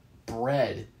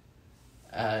bread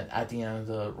at the end of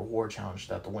the reward challenge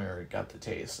that the winner got to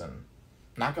taste, and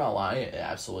not gonna lie, it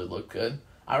absolutely looked good.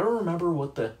 I don't remember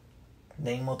what the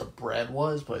name of the bread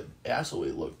was, but it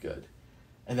absolutely looked good.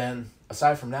 And then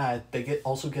aside from that, they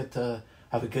also get to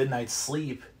have a good night's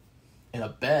sleep in a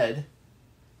bed,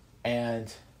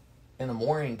 and in the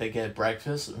morning they get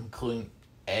breakfast including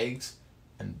eggs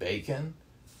and bacon.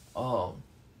 Oh,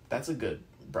 that's a good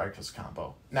breakfast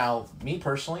combo. Now, me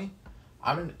personally,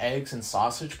 I'm an eggs and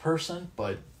sausage person,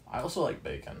 but I also like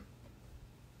bacon.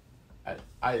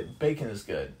 Bacon is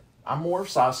good. I'm more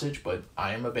sausage, but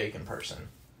I am a bacon person,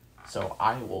 so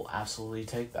I will absolutely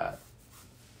take that.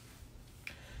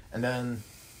 And then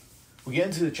we get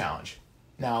into the challenge.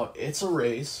 Now, it's a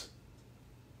race.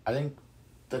 I think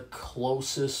the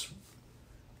closest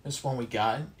one we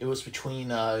got, it was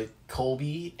between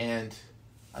Colby and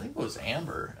I think it was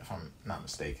Amber, if I'm not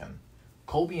mistaken.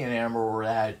 Colby and Amber were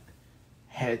at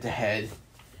head-to-head,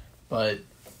 but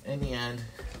in the end,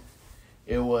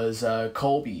 it was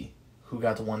Colby who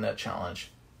got to win that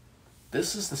challenge.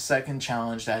 This is the second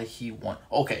challenge that he won.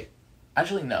 Okay,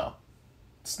 actually no.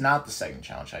 It's not the second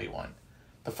challenge that he won.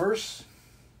 The first,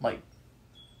 there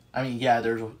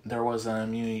was an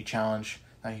immunity challenge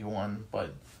that he won,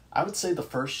 but I would say the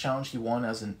first challenge he won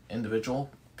as an individual,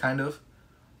 kind of.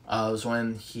 was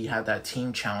when he had that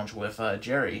team challenge with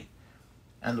Jerry.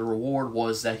 And the reward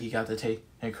was that he got to take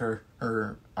her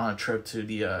on a trip to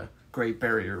the Great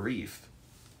Barrier Reef.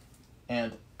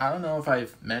 And I don't know if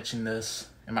I've mentioned this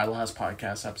in my last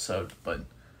podcast episode, but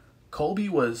Colby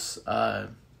was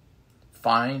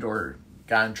fined or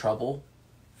got in trouble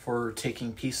for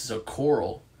taking pieces of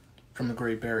coral from the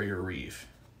Great Barrier Reef.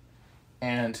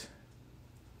 And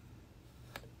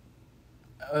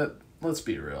let's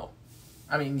be real.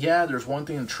 I mean, yeah, there's one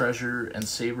thing to treasure and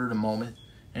savor the moment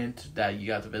and that you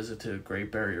got to visit to the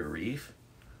Great Barrier Reef.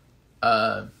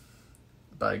 But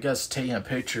I guess taking a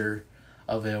picture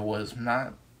of it was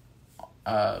not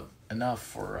enough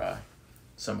for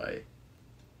somebody.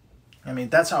 I mean,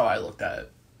 that's how I looked at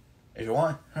it. If you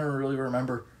want to really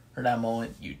remember that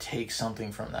moment, you take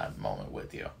something from that moment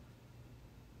with you.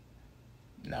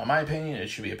 Now, in my opinion, it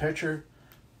should be a picture.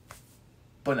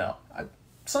 But no,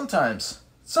 sometimes,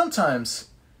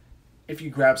 if you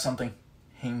grab something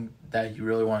that you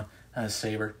really want to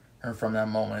savor from that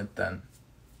moment, then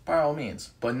by all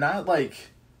means. But not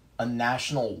like a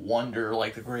national wonder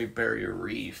like the Great Barrier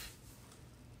Reef.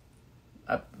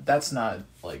 That's not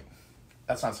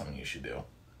something you should do.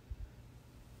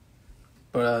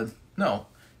 But no.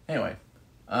 Anyway,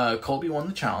 Colby won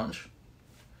the challenge.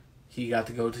 He got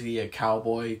to go to the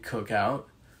cowboy cookout,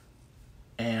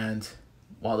 and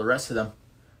while the rest of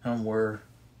them were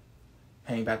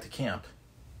heading back to camp.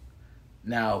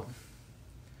 Now,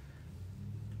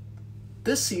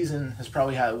 this season has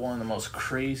probably had one of the most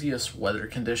craziest weather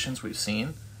conditions we've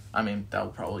seen. I mean, that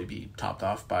will probably be topped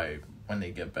off by when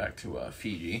they get back to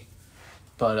Fiji.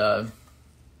 But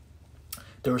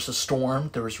there was a storm,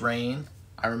 there was rain.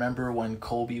 I remember when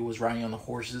Colby was riding on the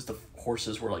horses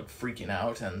were like freaking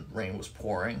out and rain was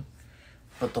pouring.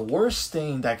 But the worst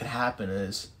thing that could happen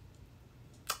is,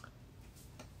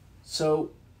 so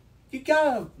you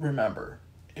gotta remember,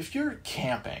 if you're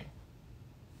camping,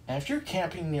 and if you're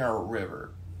camping near a river,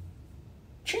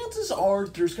 chances are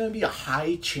there's going to be a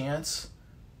high chance,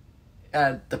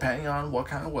 depending on what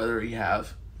kind of weather you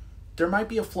have, there might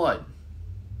be a flood.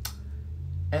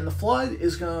 And the flood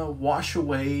is going to wash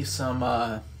away some,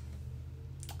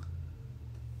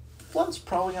 flood's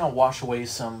probably going to wash away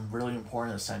some really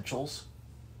important essentials.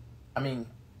 I mean,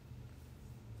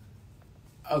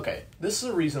 okay, this is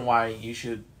a reason why you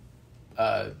should,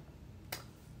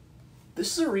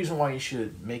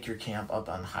 make your camp up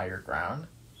on higher ground.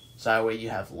 So that way you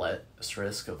have less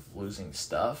risk of losing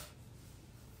stuff.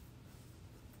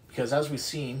 Because as we've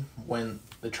seen, when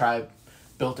the tribe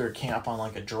built their camp on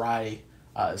like a dry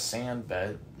sand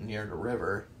bed near the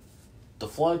river, the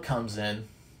flood comes in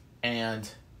and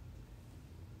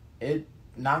it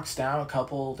knocks down a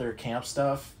couple of their camp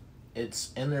stuff.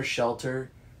 It's in their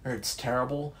shelter, or it's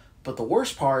terrible. But the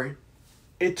worst part,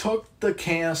 it took the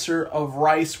canister of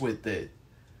rice with it.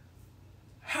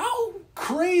 How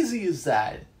crazy is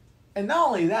that? And not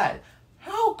only that,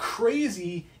 how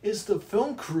crazy is the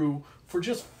film crew for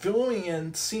just filming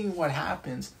and seeing what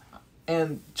happens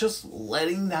and just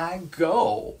letting that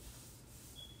go?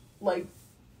 Like,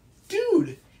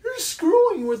 dude, you're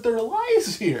screwing with their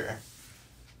lives here.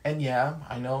 And yeah,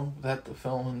 I know that the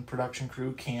film and production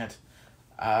crew can't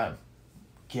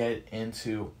get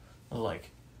into,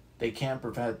 like, they can't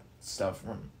prevent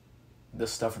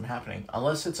this stuff from happening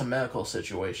unless it's a medical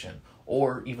situation,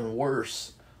 or even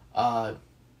worse, a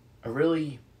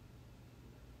really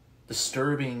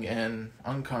disturbing and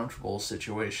uncomfortable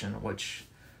situation, which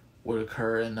would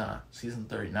occur in season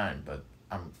 39, but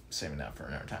I'm saving that for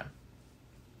another time.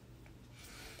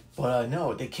 But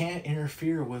no, they can't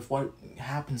interfere with what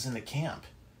happens in the camp.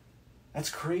 That's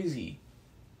crazy.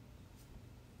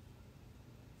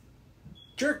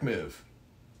 Jerk move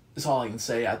is all I can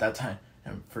say at that time.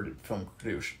 And for the film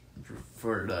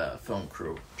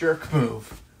crew, jerk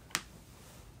move.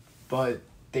 But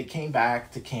they came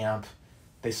back to camp.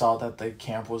 They saw that the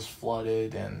camp was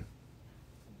flooded and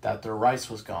that their rice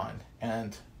was gone.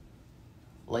 And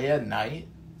late at night,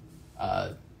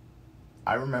 I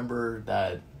remember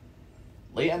that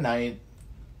late at night,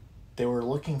 they were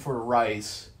looking for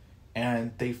rice,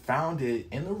 and they found it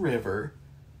in the river,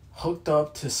 hooked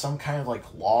up to some kind of like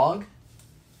log.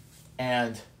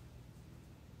 And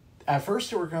at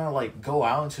first they were gonna like go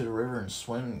out into the river and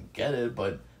swim and get it,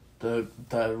 but the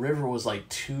river was like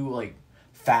too like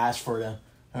fast for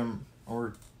them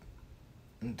or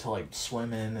to like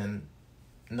swim in, and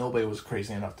nobody was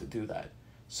crazy enough to do that.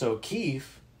 So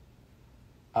Keith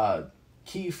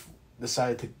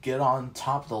decided to get on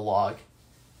top of the log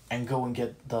and go and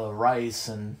get the rice,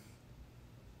 and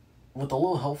with a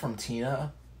little help from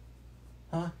Tina,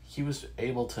 he was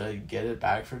able to get it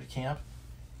back for the camp.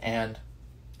 And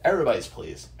everybody's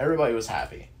pleased. Everybody was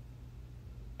happy.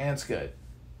 And it's good.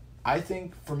 I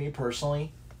think, for me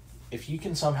personally, if you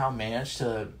can somehow manage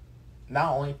to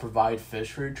not only provide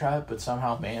fish for your tribe, but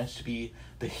somehow manage to be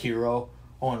the hero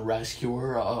and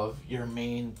rescuer of your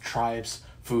main tribe's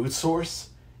food source,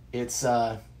 it's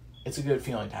a good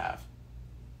feeling to have.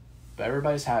 But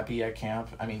everybody's happy at camp.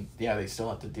 I mean, yeah, they still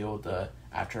have to deal with the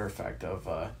after effect of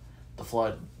the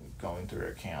flood going through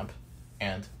their camp.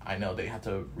 And I know they have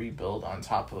to rebuild on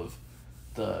top of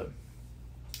the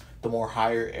more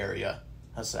higher area.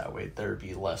 That's that way there'd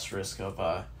be less risk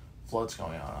of floods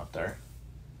going on up there.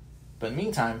 But in the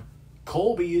meantime,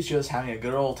 Colby is just having a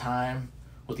good old time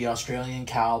with the Australian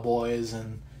cowboys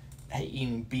and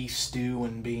eating beef stew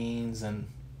and beans and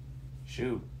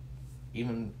shoot,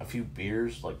 even a few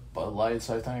beers like Bud Lights,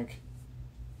 I think.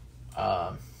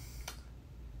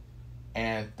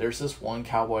 And there's this one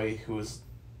cowboy who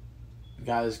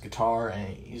got his guitar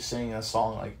and he's singing a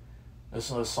song like,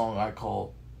 this is a song I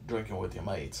call Drinking with Your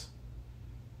Mates.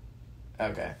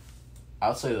 Okay,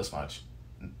 I'll say this much.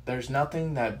 There's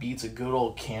nothing that beats a good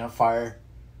old campfire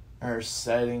or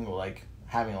setting, like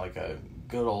having like a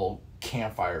good old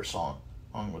campfire song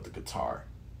on with the guitar.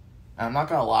 And I'm not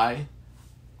gonna lie,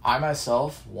 I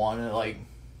myself wanted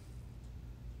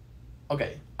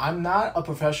okay, I'm not a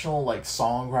professional like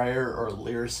songwriter or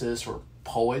lyricist or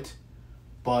poet,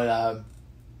 but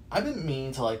I've been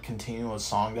meaning to like continue a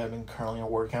song that I've been currently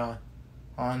working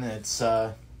on. It's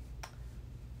I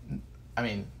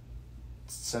mean,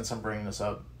 since I'm bringing this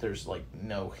up, there's like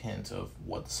no hint of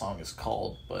what the song is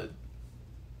called, but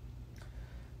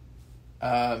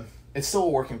it's still a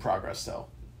work in progress though.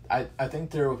 I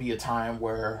think there will be a time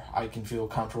where I can feel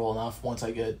comfortable enough once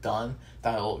I get it done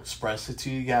that I'll express it to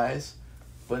you guys.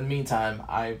 But in the meantime,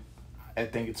 I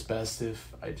think it's best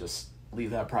if I just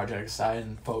leave that project aside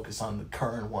and focus on the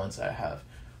current ones I have,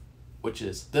 which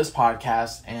is this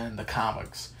podcast and the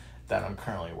comics that I'm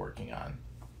currently working on.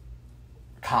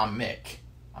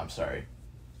 I'm sorry.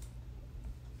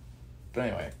 But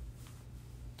anyway,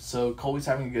 so Colby's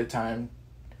having a good time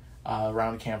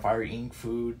around the campfire, eating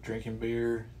food, drinking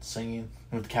beer, singing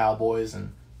with the cowboys,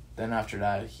 and then after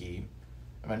that, he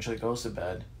eventually goes to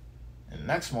bed. And the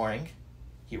next morning,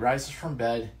 he rises from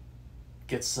bed,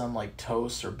 gets some like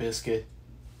toast or biscuit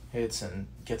hits, and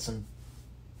gets some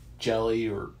jelly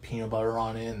or peanut butter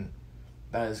on it, and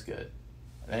that is good.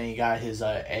 And then he got his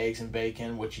eggs and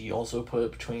bacon, which he also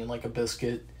put between like a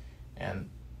biscuit, and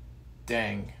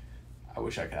dang, I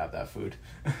wish I could have that food.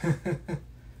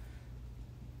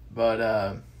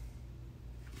 But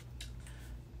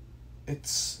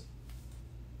it's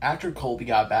after Colby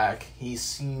got back, he's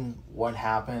seen what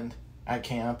happened at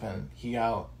camp, and he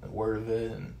got word of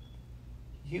it, and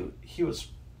he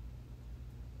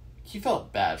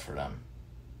felt bad for them.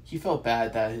 He felt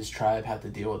bad that his tribe had to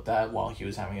deal with that while he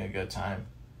was having a good time.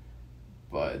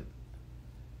 But,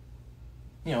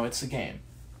 you know, it's a game.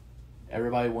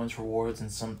 Everybody wins rewards,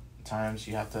 and sometimes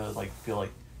you have to like feel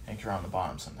like you're on the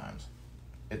bottom sometimes.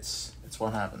 It's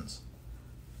what happens.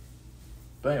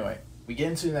 But anyway, we get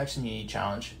into the next immunity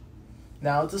challenge.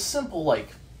 Now, it's a simple like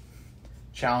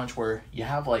challenge where you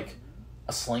have like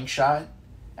a slingshot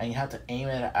and you have to aim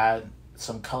it at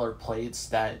some colored plates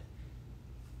that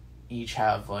each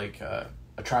have like a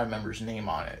tribe member's name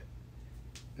on it.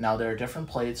 Now, there are different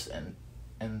plates, and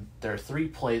there are 3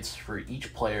 plates for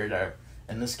each player that are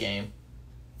in this game.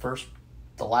 First,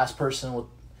 the last person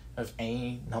with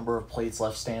any number of plates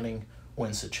left standing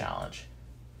wins the challenge.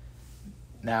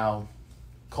 Now,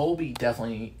 Colby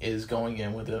definitely is going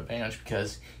in with an advantage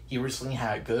because he recently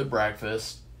had a good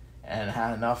breakfast and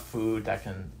had enough food that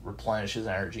can replenish his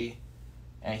energy.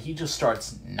 And he just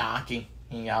starts knocking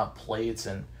out plates,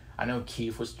 and I know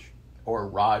Keith or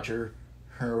Roger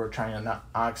who were trying to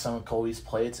knock some of Colby's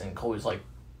plates, and Colby's like,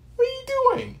 "What are you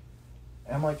doing?"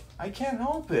 And I'm like, "I can't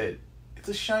help it. It's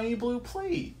a shiny blue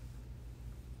plate."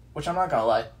 Which I'm not gonna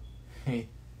lie, he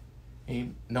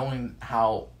knowing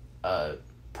how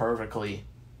perfectly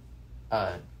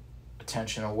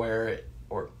attention aware,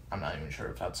 or I'm not even sure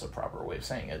if that's a proper way of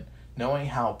saying it, knowing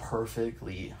how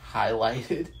perfectly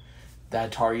highlighted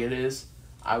that target is,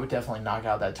 I would definitely knock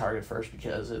out that target first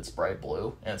because it's bright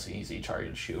blue and it's an easy target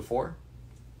to shoot for.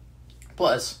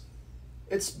 Plus,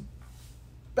 it's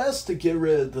best to get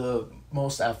rid of the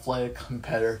most athletic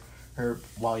competitor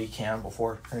while you can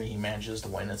before he manages to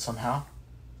win it somehow.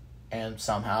 And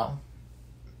somehow,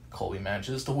 Colby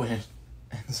manages to win it.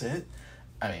 That's it.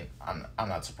 I mean, I'm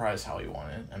not surprised how he won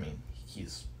it. I mean,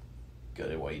 he's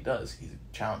good at what he does. He's a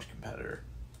challenge competitor.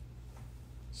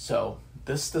 So,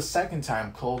 this is the second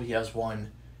time Colby has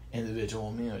won individual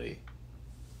immunity.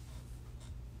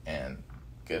 And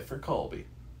good for Colby.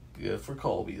 Good for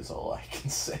Colby is all I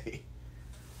can say.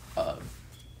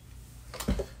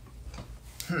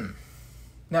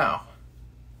 Now,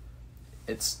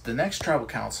 it's the next tribal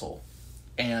council,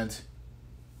 and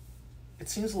it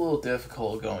seems a little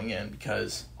difficult going in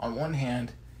because, on one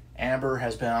hand, Amber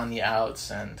has been on the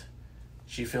outs, and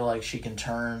she feel like she can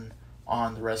turn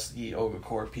on the rest of the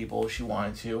Ogacore people if she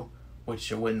wanted to,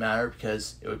 which it wouldn't matter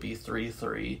because it would be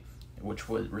 3-3, which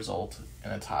would result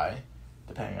in a tie,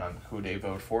 depending on who they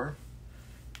vote for.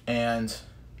 And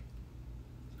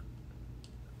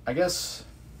I guess,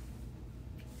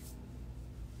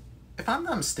 if I'm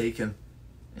not mistaken,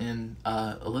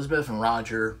 Elizabeth and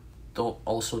Roger don't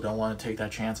want to take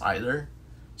that chance either.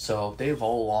 So they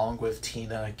vote along with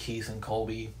Tina, Keith, and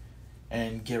Colby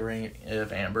and get rid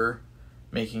of Amber,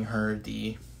 making her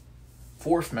the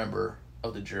 4th member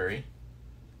of the jury.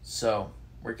 So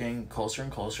we're getting closer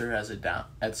and closer as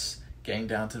it's getting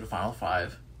down to the final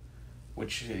 5,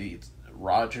 which is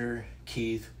Roger,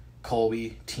 Keith,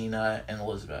 Colby, Tina, and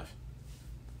Elizabeth.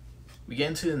 We get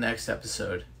into the next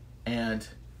episode, and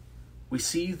we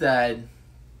see that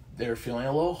they're feeling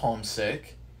a little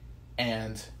homesick,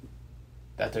 and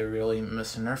that they're really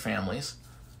missing their families.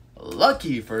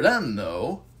 Lucky for them,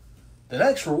 though, the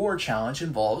next reward challenge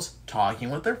involves talking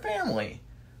with their family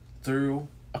through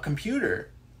a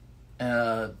computer and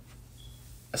a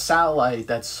satellite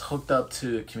that's hooked up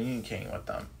to communicating with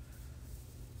them.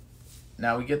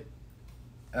 Now we get,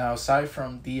 aside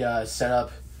from the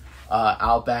setup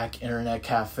Outback Internet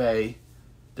Cafe,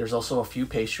 there's also a few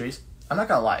pastries. I'm not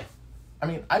gonna lie. I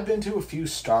mean, I've been to a few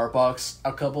Starbucks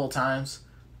a couple of times,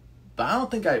 but I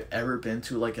don't think I've ever been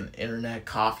to like an internet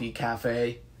coffee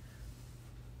cafe.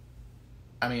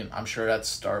 I mean, I'm sure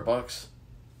that's Starbucks,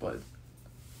 but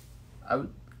I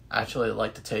would actually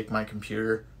like to take my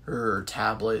computer or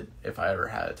tablet, if I ever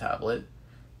had a tablet,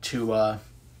 to a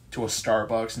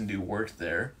Starbucks and do work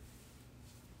there.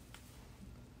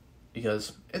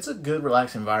 Because it's a good,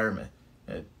 relaxed environment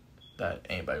that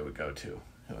anybody would go to,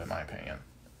 in my opinion.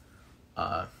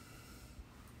 But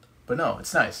no,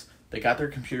 it's nice. They got their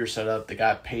computer set up. They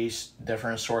got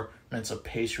different assortments of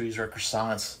pastries or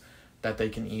croissants that they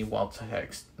can eat while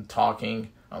talking.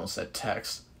 I almost said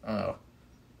text. Oh,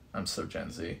 I'm so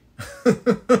Gen Z.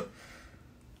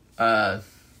 But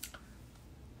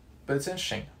it's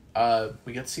interesting.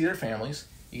 We get to see their families.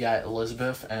 You got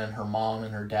Elizabeth and her mom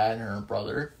and her dad and her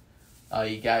brother.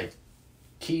 You got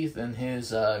Keith and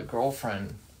his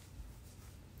girlfriend.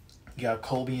 You got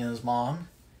Colby and his mom.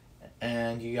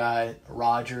 And you got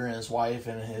Roger and his wife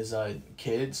and his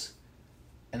kids.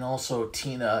 And also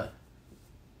Tina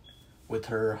with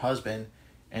her husband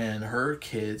and her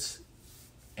kids,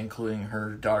 including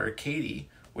her daughter Katie,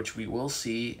 which we will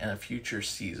see in a future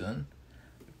season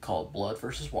called Blood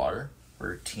vs. Water,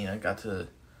 where Tina got to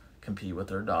compete with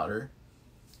her daughter.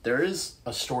 There is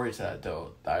a story to that,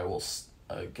 though, that I will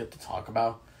get to talk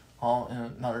about all in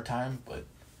another time. But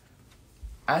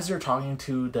as they're talking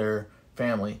to their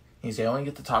family, they only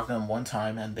get to talk to them one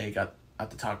time, and they got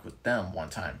to talk with them one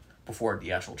time before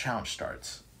the actual challenge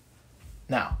starts.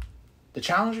 Now, the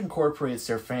challenge incorporates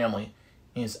their family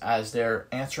as they're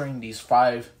answering these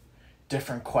 5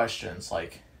 different questions,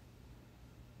 like,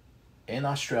 in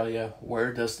Australia,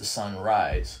 where does the sun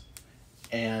rise?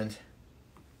 And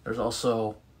there's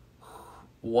also,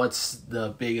 what's the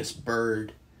biggest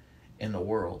bird in the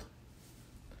world?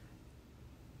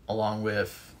 Along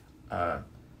with,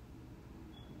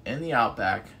 in the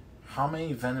Outback, how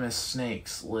many venomous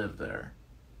snakes live there?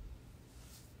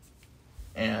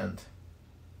 And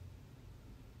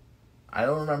I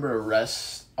don't remember the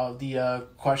rest of the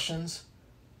questions,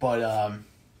 but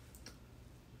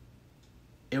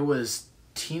it was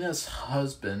Tina's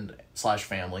husband /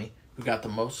 family who got the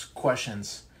most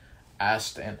questions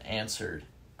asked and answered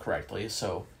correctly.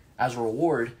 So as a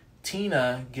reward,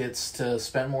 Tina gets to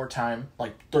spend more time,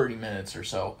 like 30 minutes or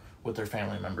so, with their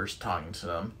family members talking to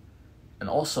them. And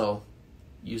also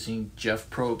using Jeff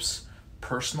Probst's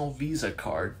personal Visa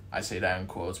card. I say that in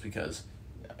quotes because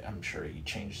I'm sure he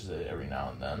changes it every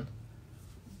now and then.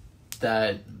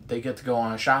 That they get to go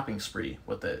on a shopping spree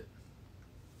with it.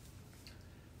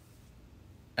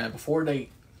 And before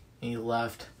he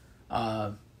left,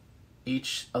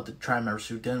 each of the tribe members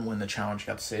who didn't win the challenge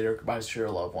got to say their goodbyes to their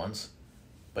loved ones.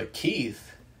 But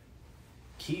Keith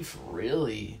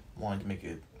really wanted to make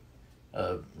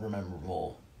a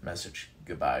memorable message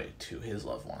goodbye to his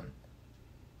loved one.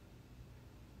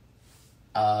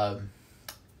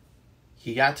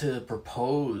 He got to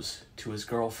propose to his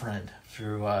girlfriend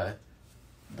through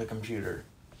the computer.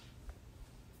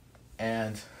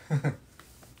 And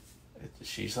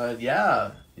she said,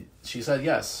 yeah. She said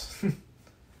yes.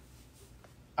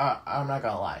 I'm not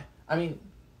gonna lie. I mean,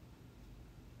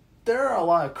 there are a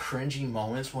lot of cringy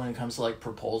moments when it comes to, like,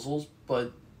 proposals,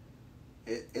 but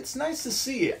it's nice to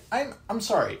see. I'm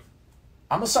sorry.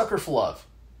 I'm a sucker for love.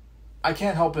 I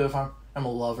can't help it if I'm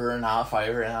a lover and not a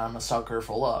fighter, and I'm a sucker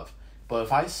for love. But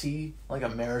if I see, like, a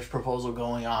marriage proposal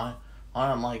going on,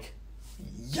 I'm like,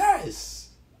 yes!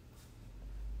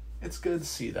 It's good to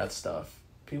see that stuff.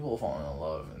 People falling in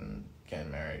love and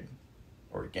getting married,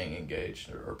 or getting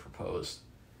engaged, or proposed.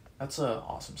 That's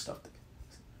awesome stuff to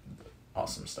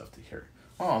hear.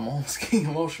 Oh, I'm almost getting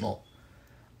emotional.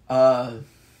 And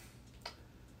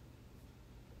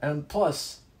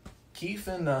plus, Keith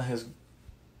and his,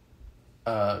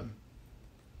 I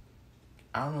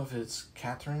don't know if it's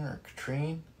Catherine or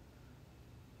Katrine,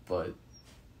 but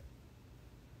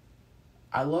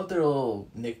I love their little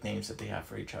nicknames that they have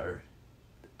for each other.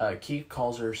 Keith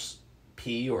calls her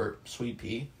P, or Sweet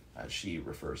Pea, as she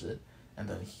refers it, and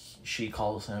then she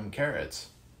calls him Carrots.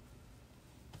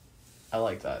 I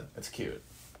like that. It's cute.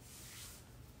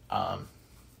 But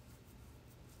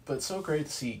it's so great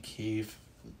to see Keith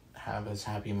have his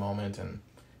happy moment, and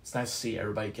it's nice to see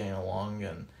everybody getting along,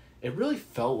 and it really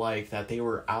felt like that they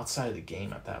were outside of the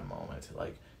game at that moment.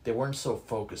 Like, they weren't so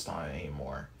focused on it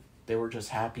anymore. They were just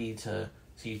happy to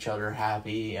see each other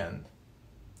happy, and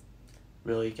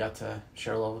really got to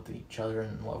share love with each other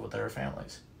and love with their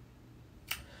families.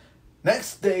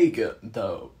 Next day,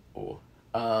 though,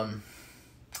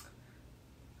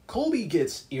 Colby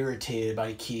gets irritated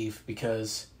by Keith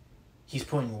because he's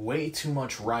putting way too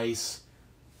much rice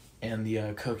in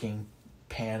the cooking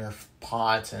pan or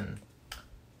pot, and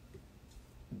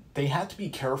they have to be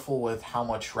careful with how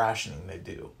much rationing they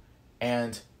do.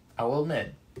 And I will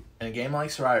admit, in a game like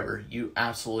Survivor, you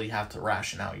absolutely have to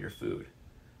ration out your food.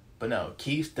 But no,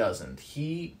 Keith doesn't.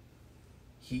 He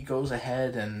goes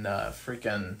ahead and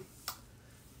freaking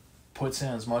puts in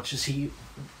as much as he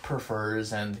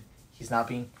prefers, and he's not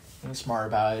being smart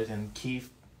about it. And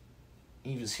Keith,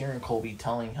 he was hearing Colby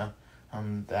telling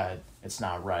him that it's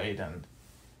not right, and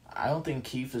I don't think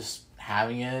Keith is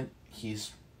having it.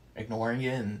 He's ignoring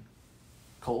it, and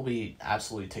Colby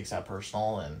absolutely takes that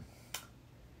personal, and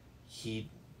he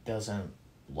doesn't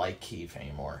like Keith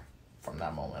anymore from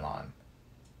that moment on.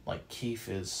 Like, Keith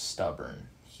is stubborn.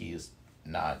 He's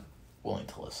not willing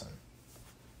to listen.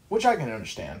 Which I can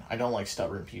understand. I don't like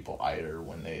stubborn people either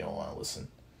when they don't want to listen.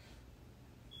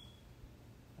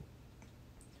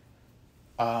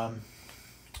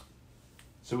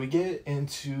 So we get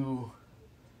into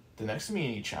the next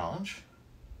immunity challenge.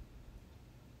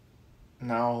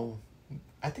 Now,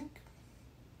 I think...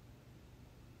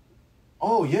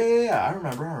 Oh, yeah, I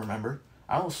remember.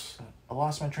 I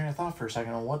lost my train of thought for a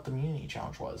second on what the immunity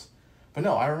challenge was. But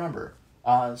no, I remember.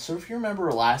 So if you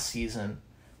remember last season,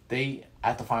 they,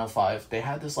 at the Final Five, they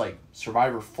had this, like,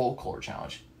 Survivor Folklore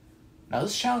Challenge. Now,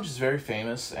 this challenge is very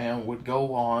famous and would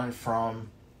go on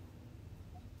from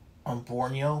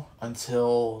Borneo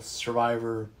until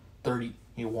Survivor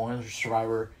 31, or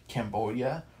Survivor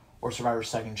Cambodia, or Survivor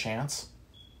Second Chance.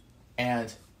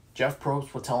 And Jeff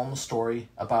Probst would tell him a story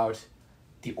about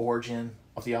the origin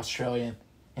of the Australian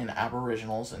and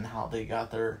Aboriginals and how they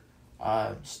got their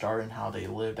start and how they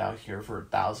lived out here for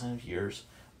thousands of years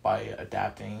by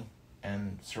adapting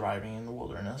and surviving in the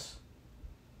wilderness.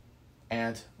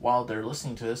 And while they're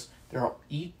listening to this,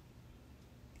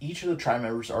 each of the tribe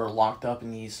members are locked up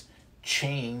in these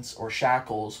chains or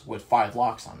shackles with 5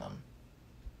 locks on them.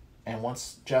 And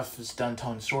once Jeff is done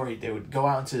telling the story, they would go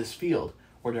out into this field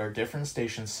where there are different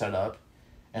stations set up.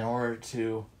 In order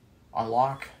to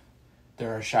unlock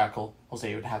their shackles,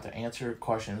 they would have to answer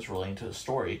questions relating to the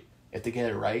story. If they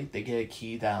get it right, they get a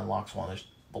key that unlocks one of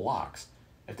the locks.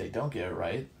 If they don't get it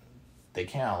right, they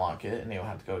can't unlock it, and they will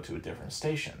have to go to a different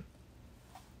station.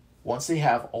 Once they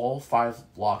have all 5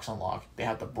 locks unlocked, they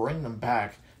have to bring them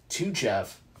back to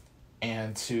Jeff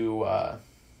and to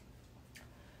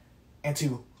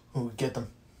get them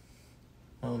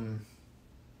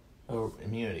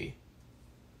immunity.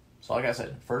 So like I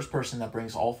said, first person that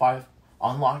brings all 5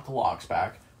 unlocked locks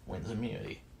back wins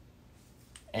immunity.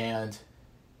 And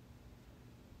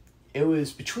it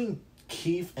was between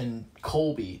Keith and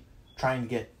Colby trying to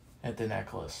get at the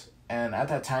necklace. And at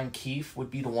that time, Keith would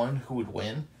be the one who would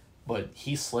win, but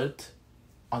he slipped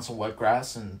on some wet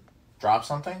grass and dropped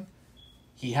something.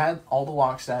 He had all the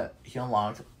locks that he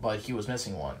unlocked, but he was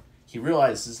missing one. He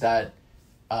realizes that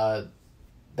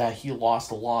he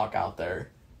lost a lock out there.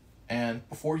 And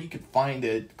before he could find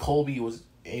it, Colby was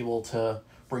able to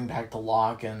bring back the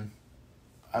lock and...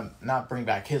 not bring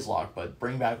back his lock, but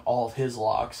bring back all of his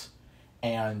locks.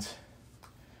 And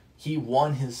he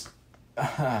won his...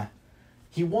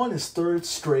 he won his third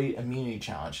straight immunity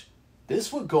challenge.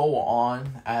 This would go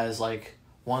on as like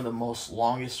one of the most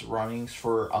longest runnings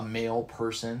for a male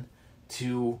person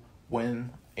to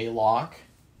win a lock,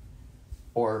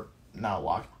 or not a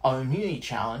lock, an immunity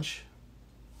challenge,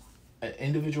 an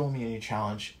individual immunity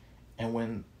challenge, and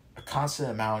win a constant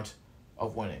amount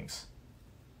of winnings.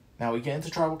 Now we get into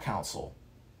tribal council,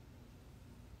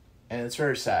 and it's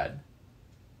very sad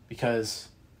because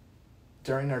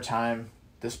during their time,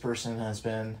 this person has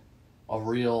been a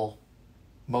real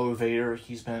motivator.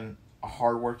 He's been a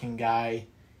hardworking guy.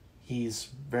 He's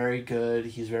very good.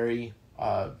 He's very,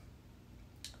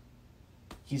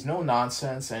 he's no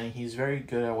nonsense, and he's very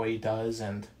good at what he does,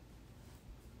 and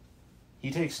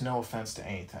he takes no offense to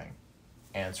anything.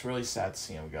 And it's really sad to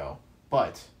see him go.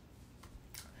 But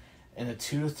in a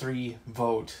 2-3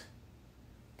 vote,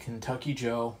 Kentucky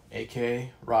Joe,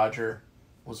 aka Roger,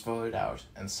 was voted out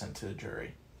and sent to the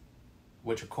jury.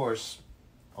 Which, of course,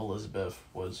 Elizabeth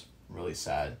was really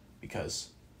sad because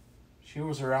she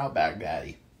was her Outback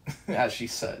daddy, as she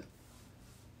said.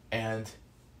 And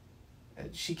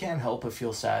she can't help but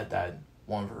feel sad that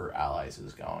one of her allies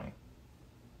is going.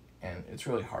 And it's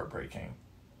really heartbreaking.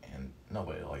 And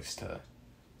nobody likes to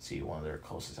see one of their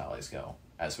closest allies go,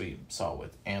 as we saw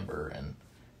with Amber and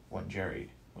when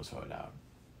Jerry was voted out.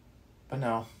 But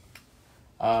no,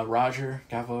 Roger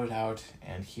got voted out,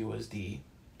 and he was the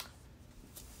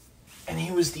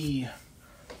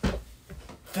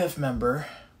fifth member.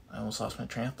 I almost lost my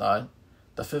train of thought.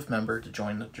 The fifth member to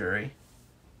join the jury,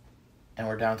 and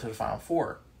we're down to the final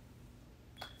four.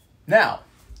 Now,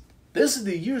 this is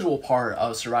the usual part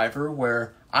of Survivor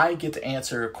where I get to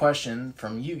answer a question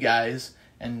from you guys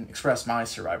and express my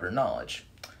Survivor knowledge.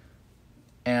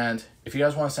 And if you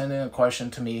guys want to send in a question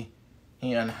to me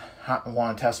and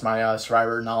want to test my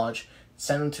Survivor knowledge,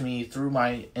 send them to me through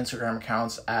my Instagram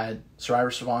accounts at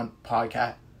Survivor Savant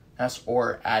Podcast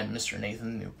or at Mr.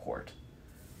 Nathan Newport.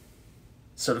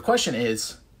 So the question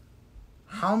is,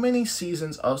 how many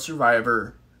seasons of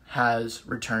Survivor has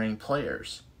returning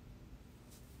players?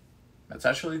 That's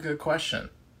actually a good question.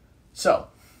 So,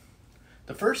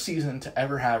 the first season to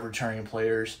ever have returning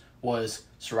players was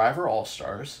Survivor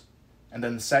All-Stars, and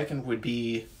then the second would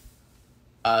be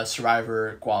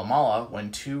Survivor Guatemala,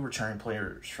 when 2 returning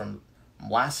players from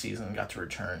last season got to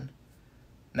return.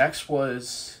 Next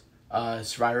was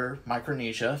Survivor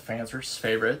Micronesia, fans versus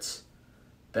favorites.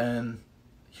 Then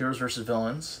Heroes versus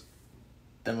Villains.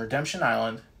 Then Redemption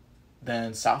Island.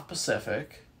 Then South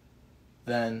Pacific.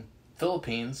 Then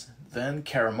Philippines. Then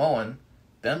Caramoan.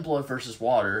 Then Blood versus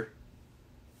Water.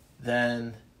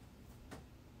 Then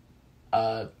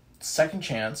Second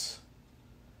Chance.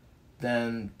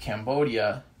 Then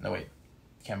Cambodia. No, wait.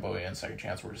 Cambodia and Second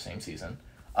Chance were the same season.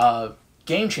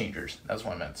 Game Changers. That's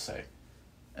what I meant to say.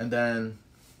 And then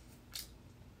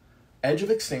Edge of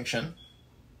Extinction.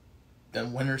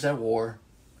 Then Winners at War.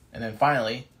 And then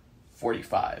finally,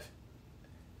 45.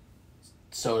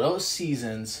 So those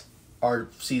seasons are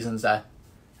seasons that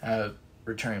have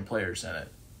returning players in it.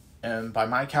 And by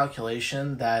my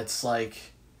calculation, that's like...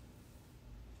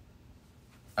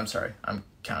 I'm sorry, I'm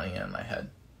counting it in my head.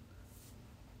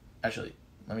 Actually,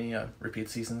 let me repeat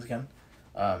the seasons again.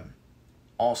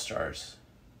 All-Stars.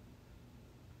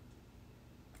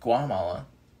 Guatemala.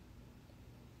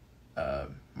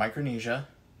 Micronesia.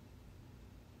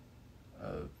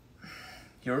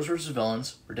 Heroes vs.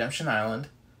 Villains. Redemption Island.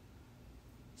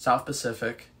 South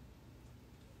Pacific.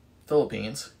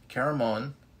 Philippines.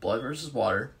 Caramoan. Blood vs.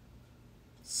 Water.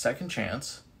 Second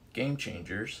Chance. Game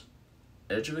Changers.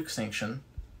 Edge of Extinction.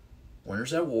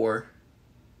 Winners at War.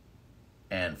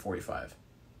 And 45.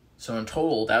 So in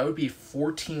total, that would be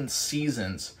 14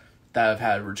 seasons that have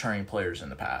had returning players in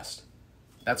the past.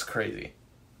 That's crazy.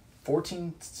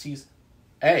 14 seasons.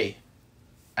 Hey,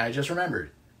 I just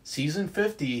remembered. Season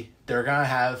 50, they're going to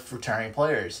have returning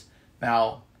players.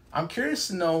 Now, I'm curious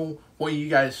to know what you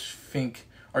guys think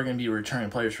are going to be returning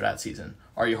players for that season.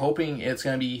 Are you hoping it's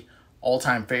going to be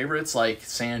all-time favorites like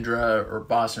Sandra or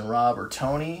Boston Rob or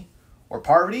Tony or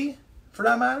Parvati, for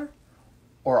that matter?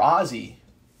 Or Ozzy?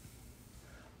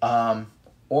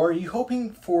 Or are you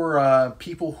hoping for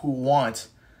people who want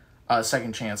a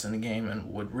second chance in the game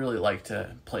and would really like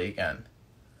to play again?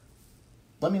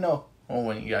 Let me know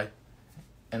when you guys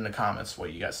in the comments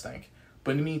what you guys think.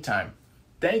 But in the meantime,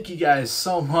 thank you guys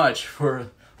so much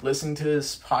for listening to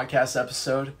this podcast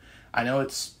episode. I know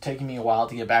it's taking me a while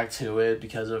to get back to it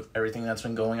because of everything that's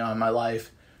been going on in my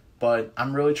life, but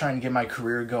I'm really trying to get my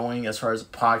career going as far as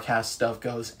podcast stuff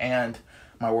goes and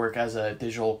my work as a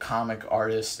digital comic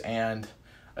artist and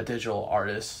a digital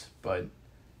artist. But,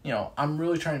 you know, I'm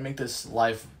really trying to make this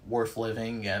life worth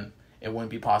living, and it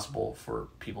wouldn't be possible for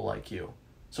people like you.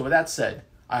 So with that said,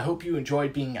 I hope you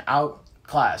enjoyed being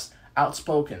outclassed,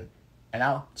 outspoken, and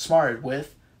outsmarted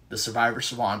with the Survivor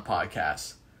Savant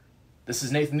Podcast. This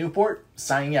is Nathan Newport,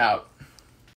 signing out.